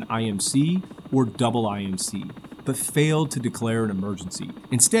inadvertent IMC or double IMC, but failed to declare an emergency.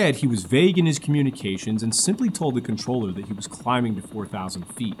 Instead, he was vague in his communications and simply told the controller that he was climbing to 4,000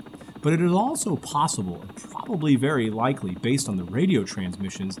 feet. But it is also possible, and probably very likely based on the radio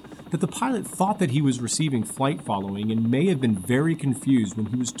transmissions, that the pilot thought that he was receiving flight following and may have been very confused when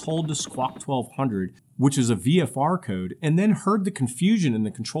he was told to squawk 1200, which is a VFR code, and then heard the confusion in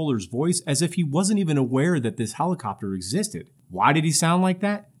the controller's voice as if he wasn't even aware that this helicopter existed. Why did he sound like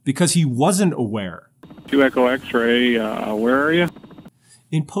that? Because he wasn't aware. 2 Echo X-ray, where are you?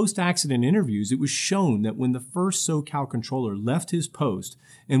 In post-accident interviews, it was shown that when the first SoCal controller left his post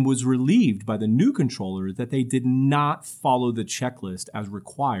and was relieved by the new controller, that they did not follow the checklist as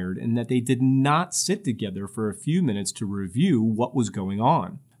required and that they did not sit together for a few minutes to review what was going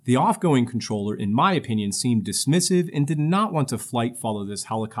on. The off-going controller, in my opinion, seemed dismissive and did not want to flight follow this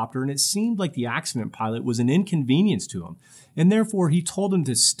helicopter, and it seemed like the accident pilot was an inconvenience to him, and therefore he told him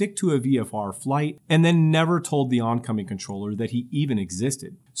to stick to a VFR flight and then never told the oncoming controller that he even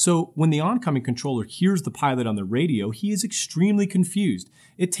existed. So when the oncoming controller hears the pilot on the radio, he is extremely confused.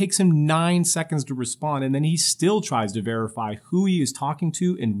 It takes him 9 seconds to respond, and then he still tries to verify who he is talking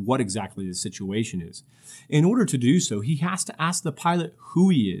to and what exactly the situation is. In order to do so, he has to ask the pilot who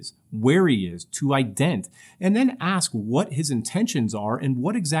he is, where he is, to ident, and then ask what his intentions are and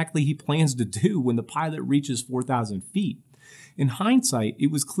what exactly he plans to do when the pilot reaches 4,000 feet. In hindsight,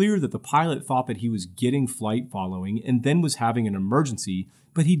 it was clear that the pilot thought that he was getting flight following and then was having an emergency,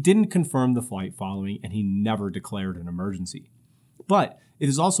 but he didn't confirm the flight following and he never declared an emergency. But it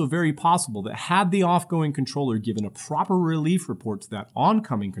is also very possible that had the off-going controller given a proper relief report to that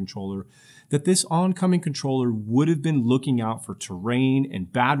oncoming controller, that this oncoming controller would have been looking out for terrain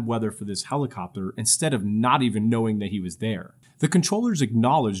and bad weather for this helicopter instead of not even knowing that he was there. The controllers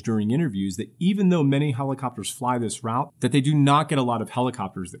acknowledged during interviews that even though many helicopters fly this route, that they do not get a lot of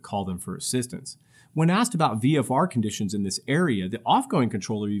helicopters that call them for assistance. When asked about VFR conditions in this area, the off-going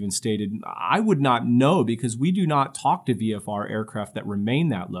controller even stated, "I would not know because we do not talk to VFR aircraft that remain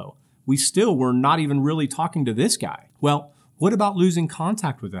that low. We still were not even really talking to this guy." Well, what about losing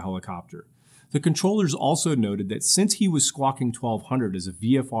contact with the helicopter? The controllers also noted that since he was squawking 1200 as a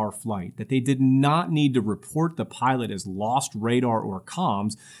VFR flight, that they did not need to report the pilot as lost radar or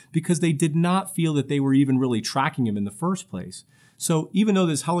comms because they did not feel that they were even really tracking him in the first place. So even though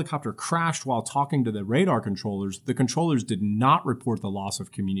this helicopter crashed while talking to the radar controllers, the controllers did not report the loss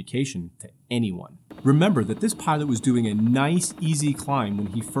of communication to anyone. Remember that this pilot was doing a nice, easy climb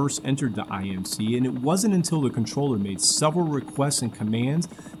when he first entered the IMC, and it wasn't until the controller made several requests and commands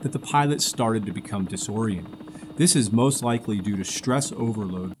that the pilot started to become disoriented. This is most likely due to stress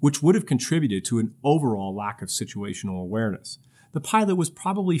overload, which would have contributed to an overall lack of situational awareness. The pilot was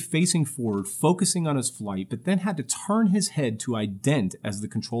probably facing forward, focusing on his flight, but then had to turn his head to ident as the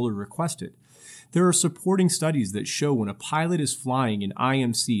controller requested. There are supporting studies that show when a pilot is flying in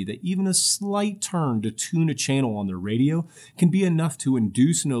IMC that even a slight turn to tune a channel on their radio can be enough to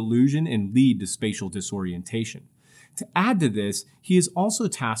induce an illusion and lead to spatial disorientation. To add to this, he is also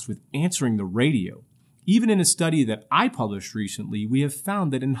tasked with answering the radio. Even in a study that I published recently, we have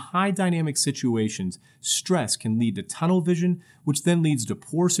found that in high dynamic situations, stress can lead to tunnel vision, which then leads to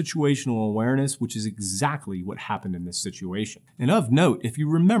poor situational awareness, which is exactly what happened in this situation. And of note, if you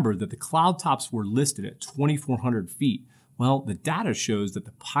remember that the cloud tops were listed at 2,400 feet, well, the data shows that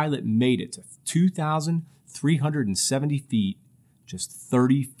the pilot made it to 2,370 feet, just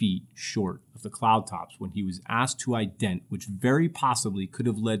 30 feet short of the cloud tops when he was asked to ident, which very possibly could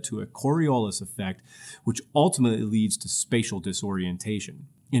have led to a Coriolis effect, which ultimately leads to spatial disorientation.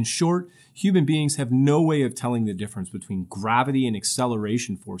 In short, human beings have no way of telling the difference between gravity and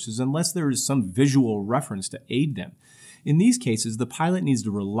acceleration forces unless there is some visual reference to aid them. In these cases, the pilot needs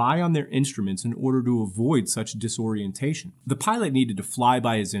to rely on their instruments in order to avoid such disorientation. The pilot needed to fly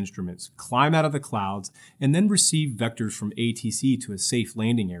by his instruments, climb out of the clouds, and then receive vectors from ATC to a safe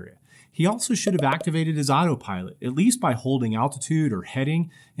landing area. He also should have activated his autopilot, at least by holding altitude or heading,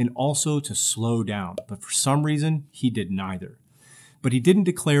 and also to slow down, but for some reason, he did neither. But he didn't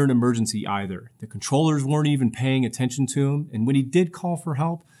declare an emergency either. The controllers weren't even paying attention to him, and when he did call for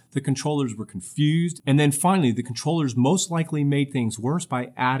help, the controllers were confused, and then finally, the controllers most likely made things worse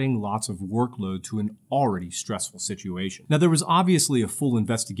by adding lots of workload to an already stressful situation. Now, there was obviously a full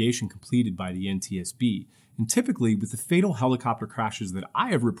investigation completed by the NTSB, and typically, with the fatal helicopter crashes that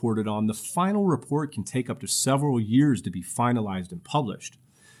I have reported on, the final report can take up to several years to be finalized and published.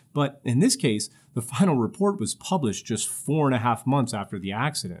 But in this case, the final report was published just 4.5 months after the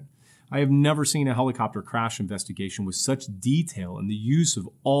accident. I have never seen a helicopter crash investigation with such detail and the use of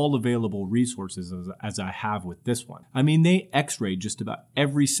all available resources as I have with this one. I mean, they x-rayed just about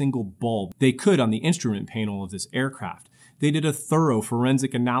every single bulb they could on the instrument panel of this aircraft. They did a thorough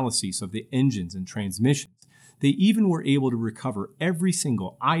forensic analysis of the engines and transmissions. They even were able to recover every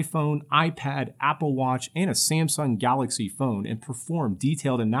single iPhone, iPad, Apple Watch, and a Samsung Galaxy phone and perform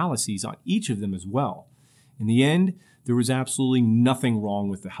detailed analyses on each of them as well. In the end, there was absolutely nothing wrong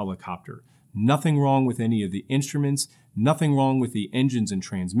with the helicopter, nothing wrong with any of the instruments, nothing wrong with the engines and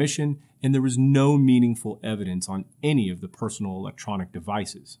transmission, and there was no meaningful evidence on any of the personal electronic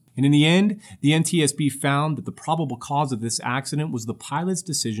devices. And in the end, the NTSB found that the probable cause of this accident was the pilot's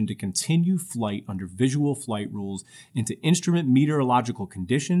decision to continue flight under visual flight rules into instrument meteorological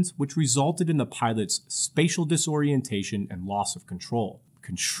conditions, which resulted in the pilot's spatial disorientation and loss of control.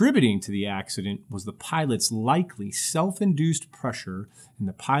 Contributing to the accident was the pilot's likely self-induced pressure and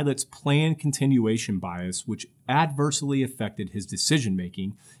the pilot's planned continuation bias, which adversely affected his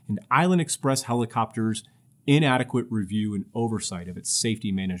decision-making, and Island Express Helicopter's inadequate review and oversight of its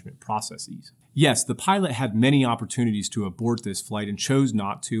safety management processes. Yes, the pilot had many opportunities to abort this flight and chose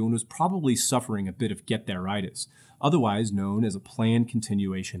not to, and was probably suffering a bit of get-there-itis, otherwise known as a planned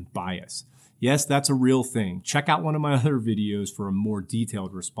continuation bias. Yes, that's a real thing. Check out one of my other videos for a more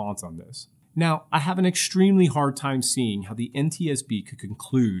detailed response on this. Now, I have an extremely hard time seeing how the NTSB could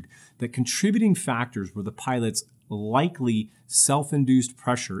conclude that contributing factors were the pilot's likely self-induced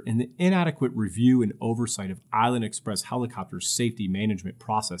pressure and the inadequate review and oversight of Island Express Helicopter's safety management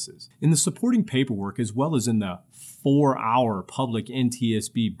processes. In the supporting paperwork, as well as in the 4-hour public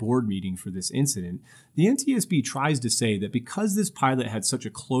NTSB board meeting for this incident, the NTSB tries to say that because this pilot had such a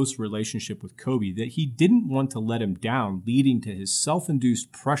close relationship with Kobe, that he didn't want to let him down, leading to his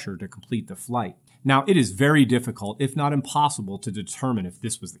self-induced pressure to complete the flight. Now, it is very difficult, if not impossible, to determine if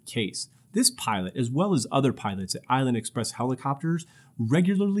this was the case. This pilot, as well as other pilots at Island Express Helicopters,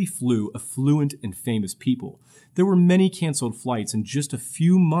 regularly flew affluent and famous people. There were many canceled flights in just a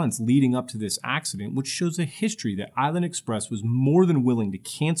few months leading up to this accident, which shows a history that Island Express was more than willing to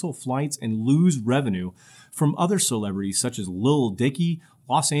cancel flights and lose revenue from other celebrities such as Lil Dicky,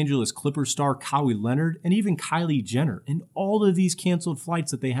 Los Angeles Clippers star Kawhi Leonard, and even Kylie Jenner. And all of these canceled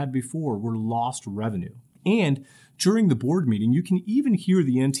flights that they had before were lost revenue. And during the board meeting, you can even hear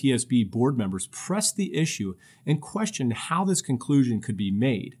the NTSB board members press the issue and question how this conclusion could be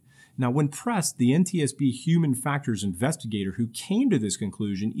made. Now, when pressed, the NTSB human factors investigator who came to this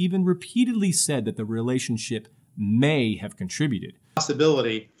conclusion even repeatedly said that the relationship may have contributed.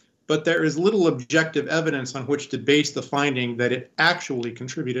 Possibility, but there is little objective evidence on which to base the finding that it actually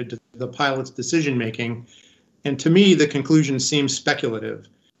contributed to the pilot's decision-making, and to me, the conclusion seems speculative.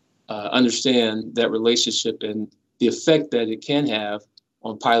 Understand that relationship and the effect that it can have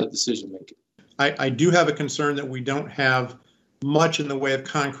on pilot decision-making. I do have a concern that we don't have much in the way of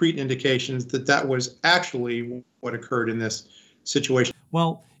concrete indications that that was actually what occurred in this situation.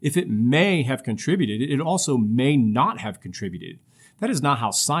 Well, if it may have contributed, it also may not have contributed. That is not how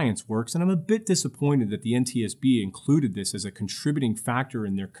science works, and I'm a bit disappointed that the NTSB included this as a contributing factor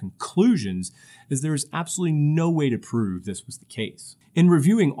in their conclusions, as there is absolutely no way to prove this was the case. In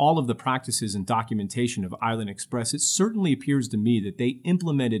reviewing all of the practices and documentation of Island Express, it certainly appears to me that they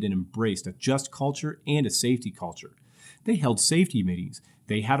implemented and embraced a just culture and a safety culture. They held safety meetings,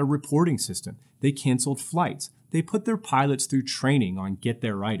 they had a reporting system, they canceled flights, they put their pilots through training on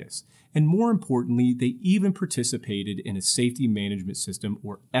get-there-itis, and more importantly, they even participated in a safety management system,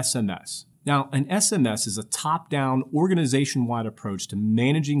 or SMS. Now, an SMS is a top-down, organization-wide approach to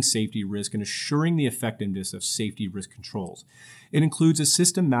managing safety risk and assuring the effectiveness of safety risk controls. It includes a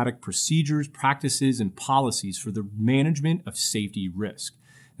systematic procedures, practices, and policies for the management of safety risk.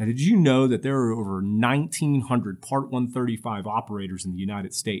 Now, did you know that there are over 1,900 Part 135 operators in the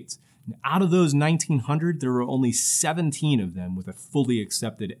United States? And out of those 1,900, there are only 17 of them with a fully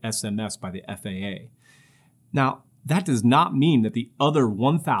accepted SMS by the FAA. Now, that does not mean that the other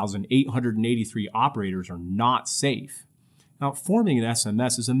 1,883 operators are not safe. Now, forming an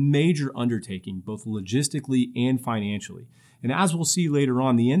SMS is a major undertaking, both logistically and financially. And as we'll see later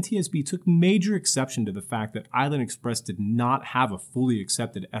on, the NTSB took major exception to the fact that Island Express did not have a fully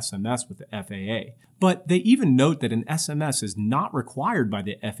accepted SMS with the FAA. But they even note that an SMS is not required by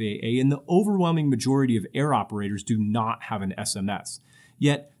the FAA, and the overwhelming majority of air operators do not have an SMS.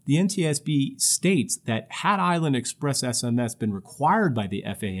 Yet, the NTSB states that had Island Express SMS been required by the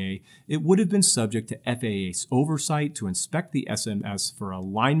FAA, it would have been subject to FAA's oversight to inspect the SMS for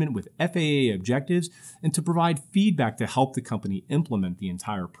alignment with FAA objectives and to provide feedback to help the company implement the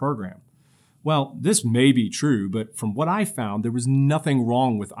entire program. Well, this may be true, but from what I found, there was nothing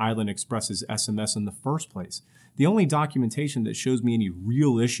wrong with Island Express's SMS in the first place. The only documentation that shows me any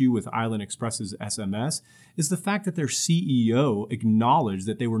real issue with Island Express's SMS is the fact that their CEO acknowledged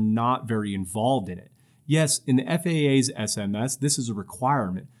that they were not very involved in it. Yes, in the FAA's SMS, this is a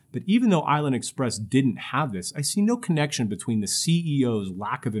requirement, But even though Island Express didn't have this, I see no connection between the CEO's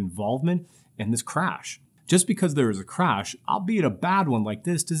lack of involvement and this crash. Just because there is a crash, albeit a bad one like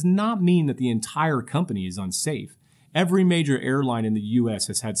this, does not mean that the entire company is unsafe. Every major airline in the U.S.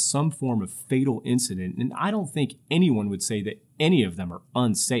 has had some form of fatal incident, and I don't think anyone would say that any of them are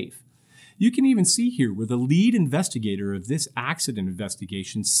unsafe. You can even see here where the lead investigator of this accident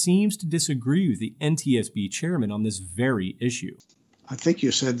investigation seems to disagree with the NTSB chairman on this very issue. I think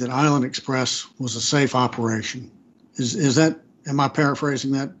you said that Island Express was a safe operation. Is that, am I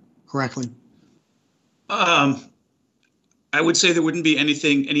paraphrasing that correctly? I would say there wouldn't be any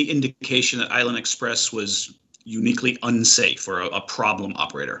indication that Island Express was uniquely unsafe or a problem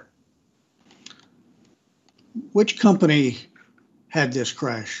operator. Which company had this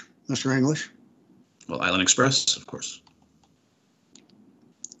crash, Mr. English? Well, Island Express, of course.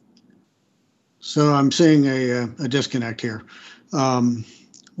 So I'm seeing a disconnect here.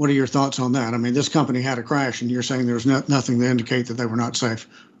 What are your thoughts on that? I mean, this company had a crash, and you're saying there's nothing to indicate that they were not safe.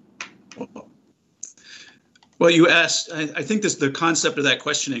 Well, you asked, I think the concept of that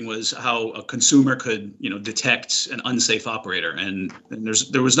questioning was how a consumer could, detect an unsafe operator. And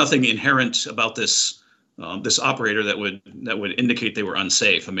there was nothing inherent about this operator that would indicate they were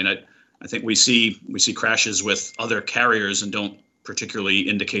unsafe. I mean, I think we see crashes with other carriers and don't particularly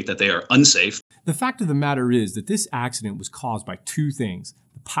indicate that they are unsafe. The fact of the matter is that this accident was caused by two things: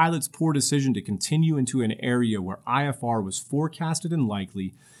 the pilot's poor decision to continue into an area where IFR was forecasted and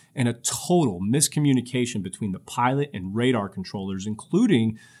likely, and a total miscommunication between the pilot and radar controllers,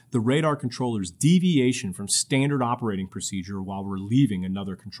 including the radar controller's deviation from standard operating procedure while relieving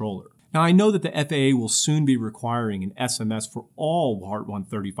another controller. Now, I know that the FAA will soon be requiring an SMS for all Part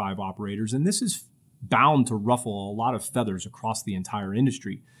 135 operators, and this is bound to ruffle a lot of feathers across the entire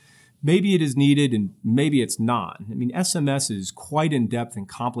industry. Maybe it is needed and maybe it's not. I mean, SMS is quite in-depth and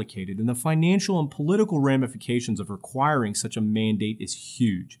complicated, and the financial and political ramifications of requiring such a mandate is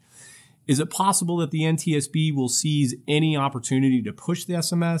huge. Is it possible that the NTSB will seize any opportunity to push the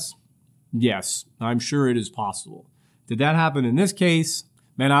SMS? Yes, I'm sure it is possible. Did that happen in this case?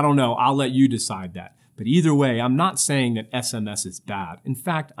 Man, I don't know. I'll let you decide that. But either way, I'm not saying that SMS is bad. In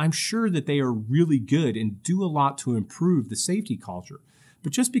fact, I'm sure that they are really good and do a lot to improve the safety culture.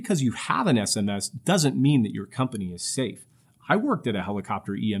 But just because you have an SMS doesn't mean that your company is safe. I worked at a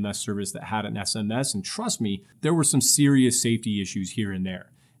helicopter EMS service that had an SMS, and trust me, there were some serious safety issues here and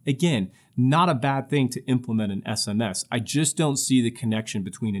there. Again, not a bad thing to implement an SMS. I just don't see the connection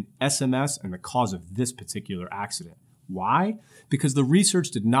between an SMS and the cause of this particular accident. Why? Because the research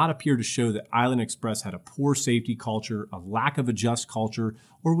did not appear to show that Island Express had a poor safety culture, a lack of a just culture,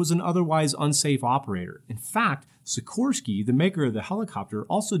 or was an otherwise unsafe operator. In fact, Sikorsky, the maker of the helicopter,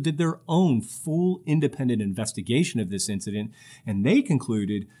 also did their own full independent investigation of this incident, and they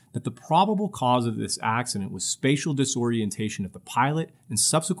concluded that the probable cause of this accident was spatial disorientation of the pilot and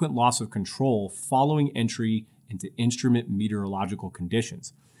subsequent loss of control following entry into instrument meteorological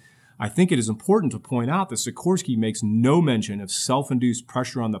conditions. I think it is important to point out that Sikorsky makes no mention of self-induced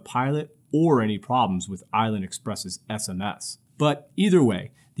pressure on the pilot or any problems with Island Express's SMS. But either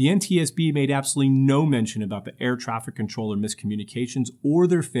way, the NTSB made absolutely no mention about the air traffic controller miscommunications or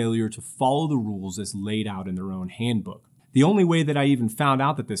their failure to follow the rules as laid out in their own handbook. The only way that I even found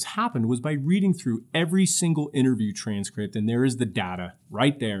out that this happened was by reading through every single interview transcript, and there is the data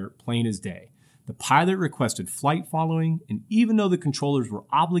right there, plain as day. The pilot requested flight following, and even though the controllers were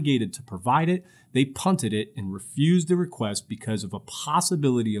obligated to provide it, they punted it and refused the request because of a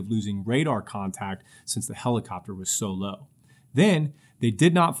possibility of losing radar contact since the helicopter was so low. Then, they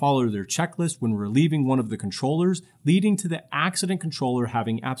did not follow their checklist when relieving one of the controllers, leading to the accident controller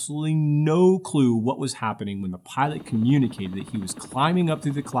having absolutely no clue what was happening when the pilot communicated that he was climbing up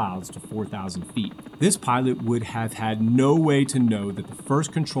through the clouds to 4,000 feet. This pilot would have had no way to know that the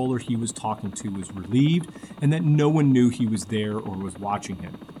first controller he was talking to was relieved and that no one knew he was there or was watching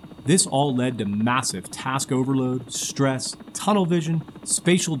him. This all led to massive task overload, stress, tunnel vision,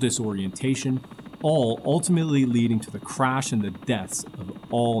 spatial disorientation, all ultimately leading to the crash and the deaths of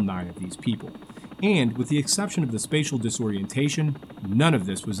all 9 of these people. And with the exception of the spatial disorientation, none of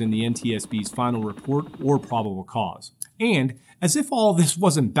this was in the NTSB's final report or probable cause. And as if all this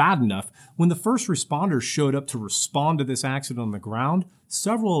wasn't bad enough, when the first responders showed up to respond to this accident on the ground,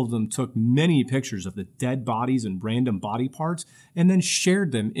 several of them took many pictures of the dead bodies and random body parts and then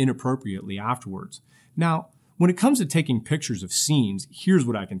shared them inappropriately afterwards. Now, when it comes to taking pictures of scenes, here's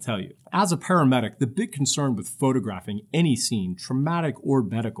what I can tell you. As a paramedic, the big concern with photographing any scene, traumatic or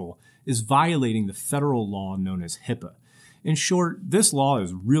medical, is violating the federal law known as HIPAA. In short, this law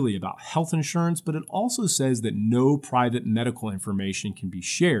is really about health insurance, but it also says that no private medical information can be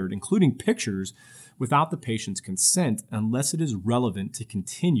shared, including pictures, without the patient's consent unless it is relevant to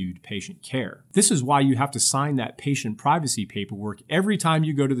continued patient care. This is why you have to sign that patient privacy paperwork every time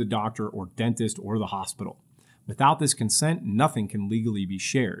you go to the doctor or dentist or the hospital. Without this consent, nothing can legally be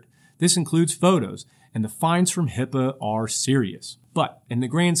shared. This includes photos, and the fines from HIPAA are serious. But in the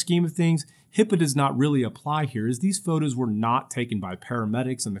grand scheme of things, HIPAA does not really apply here, as these photos were not taken by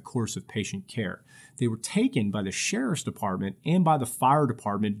paramedics in the course of patient care. They were taken by the sheriff's department and by the fire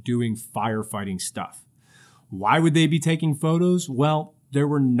department doing firefighting stuff. Why would they be taking photos? Well, there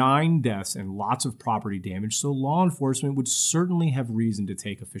were 9 deaths and lots of property damage, so law enforcement would certainly have reason to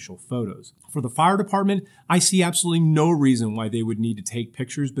take official photos. For the fire department, I see absolutely no reason why they would need to take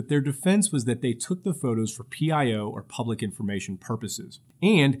pictures, but their defense was that they took the photos for PIO or public information purposes.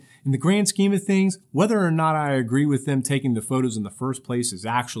 And in the grand scheme of things, whether or not I agree with them taking the photos in the first place is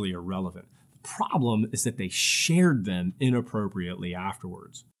actually irrelevant. The problem is that they shared them inappropriately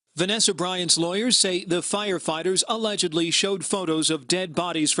afterwards. Vanessa Bryant's lawyers say the firefighters allegedly showed photos of dead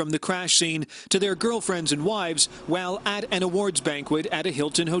bodies from the crash scene to their girlfriends and wives while at an awards banquet at a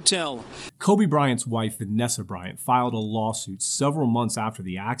Hilton hotel. Kobe Bryant's wife, Vanessa Bryant, filed a lawsuit several months after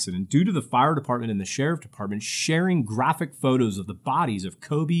the accident due to the fire department and the sheriff department sharing graphic photos of the bodies of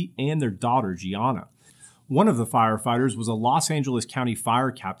Kobe and their daughter, Gianna. One of the firefighters was a Los Angeles County fire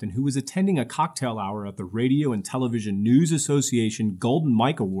captain who was attending a cocktail hour at the Radio and Television News Association Golden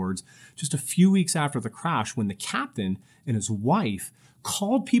Mike Awards just a few weeks after the crash, when the captain and his wife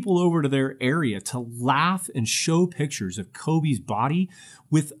called people over to their area to laugh and show pictures of Kobe's body,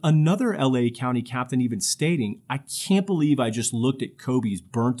 with another LA County captain even stating, "I can't believe I just looked at Kobe's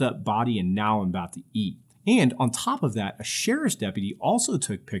burnt up body and now I'm about to eat." And on top of that, a sheriff's deputy also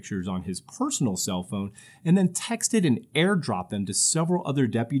took pictures on his personal cell phone and then texted and airdropped them to several other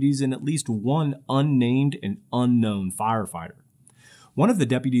deputies and at least one unnamed and unknown firefighter. One of the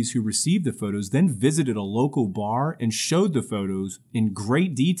deputies who received the photos then visited a local bar and showed the photos in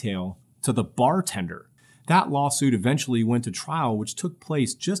great detail to the bartender. That lawsuit eventually went to trial, which took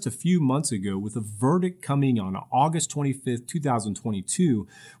place just a few months ago, with a verdict coming on August 25, 2022,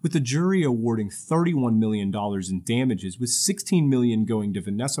 with the jury awarding $31 million in damages, with $16 million going to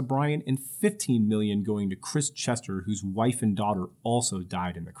Vanessa Bryant and $15 million going to Chris Chester, whose wife and daughter also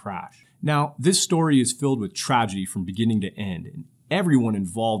died in the crash. Now, this story is filled with tragedy from beginning to end, and everyone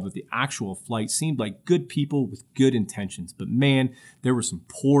involved with the actual flight seemed like good people with good intentions, but man, there were some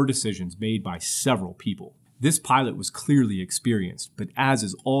poor decisions made by several people. This pilot was clearly experienced, but as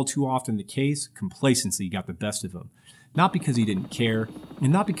is all too often the case, complacency got the best of him. Not because he didn't care,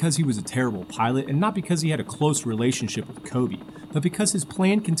 and not because he was a terrible pilot, and not because he had a close relationship with Kobe, but because his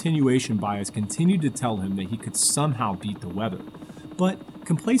planned continuation bias continued to tell him that he could somehow beat the weather. But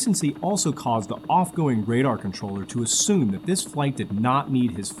complacency also caused the off-going radar controller to assume that this flight did not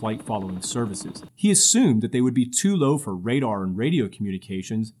need his flight following services. He assumed that they would be too low for radar and radio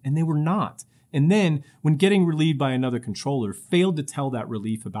communications, and they were not. And then, when getting relieved by another controller, failed to tell that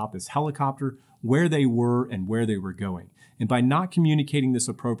relief about this helicopter, where they were and where they were going. And by not communicating this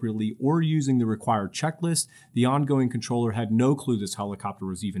appropriately or using the required checklist, the ongoing controller had no clue this helicopter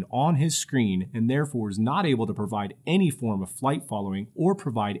was even on his screen, and therefore was not able to provide any form of flight following or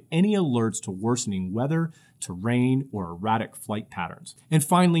provide any alerts to worsening weather, terrain, or erratic flight patterns. And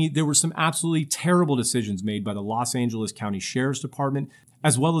finally, there were some absolutely terrible decisions made by the Los Angeles County Sheriff's Department,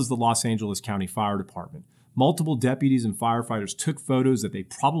 as well as the Los Angeles County Fire Department. Multiple deputies and firefighters took photos that they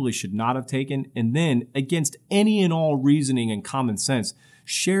probably should not have taken, and then, against any and all reasoning and common sense,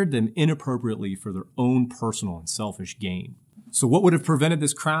 shared them inappropriately for their own personal and selfish gain. So what would have prevented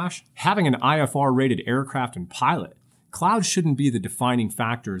this crash? Having an IFR-rated aircraft and pilot. Clouds shouldn't be the defining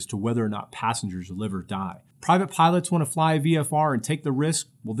factor as to whether or not passengers live or die. Private pilots want to fly a VFR and take the risk?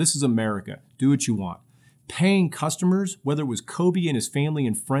 Well, this is America. Do what you want. Paying customers, whether it was Kobe and his family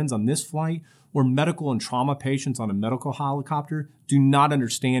and friends on this flight, or medical and trauma patients on a medical helicopter, do not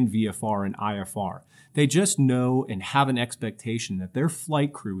understand VFR and IFR. They just know and have an expectation that their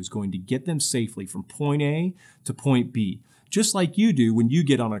flight crew is going to get them safely from point A to point B, just like you do when you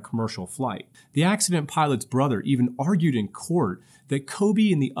get on a commercial flight. The accident pilot's brother even argued in court that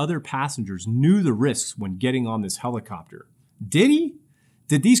Kobe and the other passengers knew the risks when getting on this helicopter. Did he?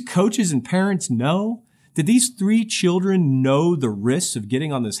 Did these coaches and parents know? Did these 3 children know the risks of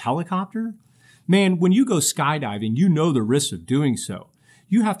getting on this helicopter? Man, when you go skydiving, you know the risks of doing so.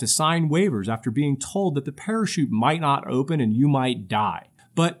 You have to sign waivers after being told that the parachute might not open and you might die.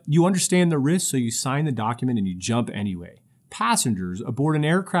 But you understand the risks, so you sign the document and you jump anyway. Passengers aboard an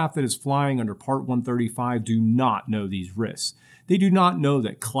aircraft that is flying under Part 135 do not know these risks. They do not know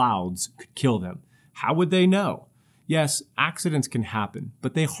that clouds could kill them. How would they know? Yes, accidents can happen,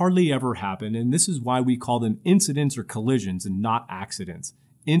 but they hardly ever happen, and this is why we call them incidents or collisions and not accidents.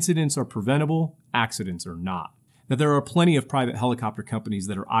 Incidents are preventable, accidents are not. Now, there are plenty of private helicopter companies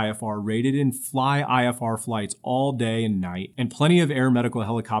that are IFR rated and fly IFR flights all day and night, and plenty of air medical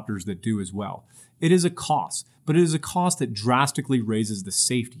helicopters that do as well. It is a cost, but it is a cost that drastically raises the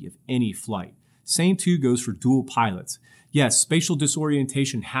safety of any flight. Same too goes for dual pilots. Yes, spatial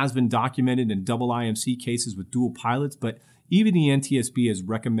disorientation has been documented in double IMC cases with dual pilots, but even the NTSB has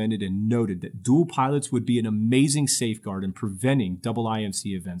recommended and noted that dual pilots would be an amazing safeguard in preventing double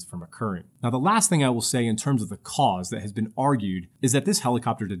IMC events from occurring. Now, the last thing I will say in terms of the cause that has been argued is that this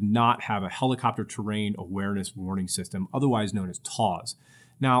helicopter did not have a helicopter terrain awareness warning system, otherwise known as TAWS.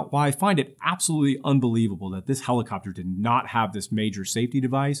 Now, while I find it absolutely unbelievable that this helicopter did not have this major safety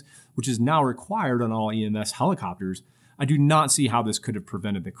device, which is now required on all EMS helicopters, I do not see how this could have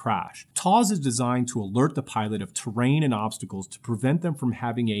prevented the crash. TAWS is designed to alert the pilot of terrain and obstacles to prevent them from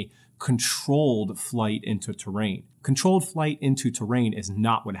having a controlled flight into terrain. Controlled flight into terrain is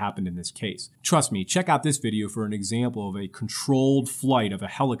not what happened in this case. Trust me, check out this video for an example of a controlled flight of a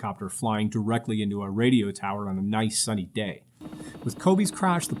helicopter flying directly into a radio tower on a nice sunny day. With Kobe's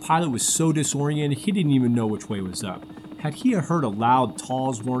crash, the pilot was so disoriented he didn't even know which way was up. Had he heard a loud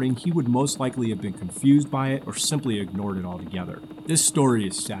TAWS warning, he would most likely have been confused by it or simply ignored it altogether. This story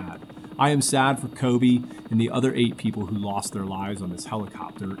is sad. I am sad for Kobe and the other 8 people who lost their lives on this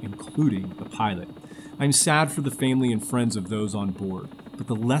helicopter, including the pilot. I'm sad for the family and friends of those on board, but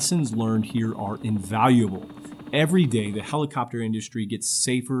the lessons learned here are invaluable. Every day, the helicopter industry gets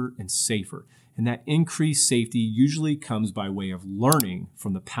safer and safer, and that increased safety usually comes by way of learning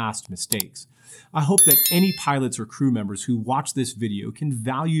from the past mistakes. I hope that any pilots or crew members who watch this video can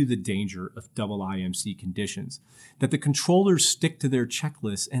value the danger of double IMC conditions, that the controllers stick to their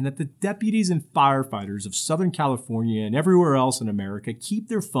checklists, and that the deputies and firefighters of Southern California and everywhere else in America keep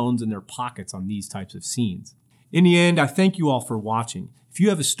their phones in their pockets on these types of scenes. In the end, I thank you all for watching. If you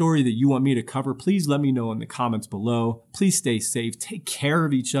have a story that you want me to cover, please let me know in the comments below. Please stay safe, take care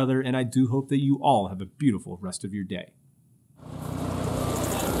of each other, and I do hope that you all have a beautiful rest of your day.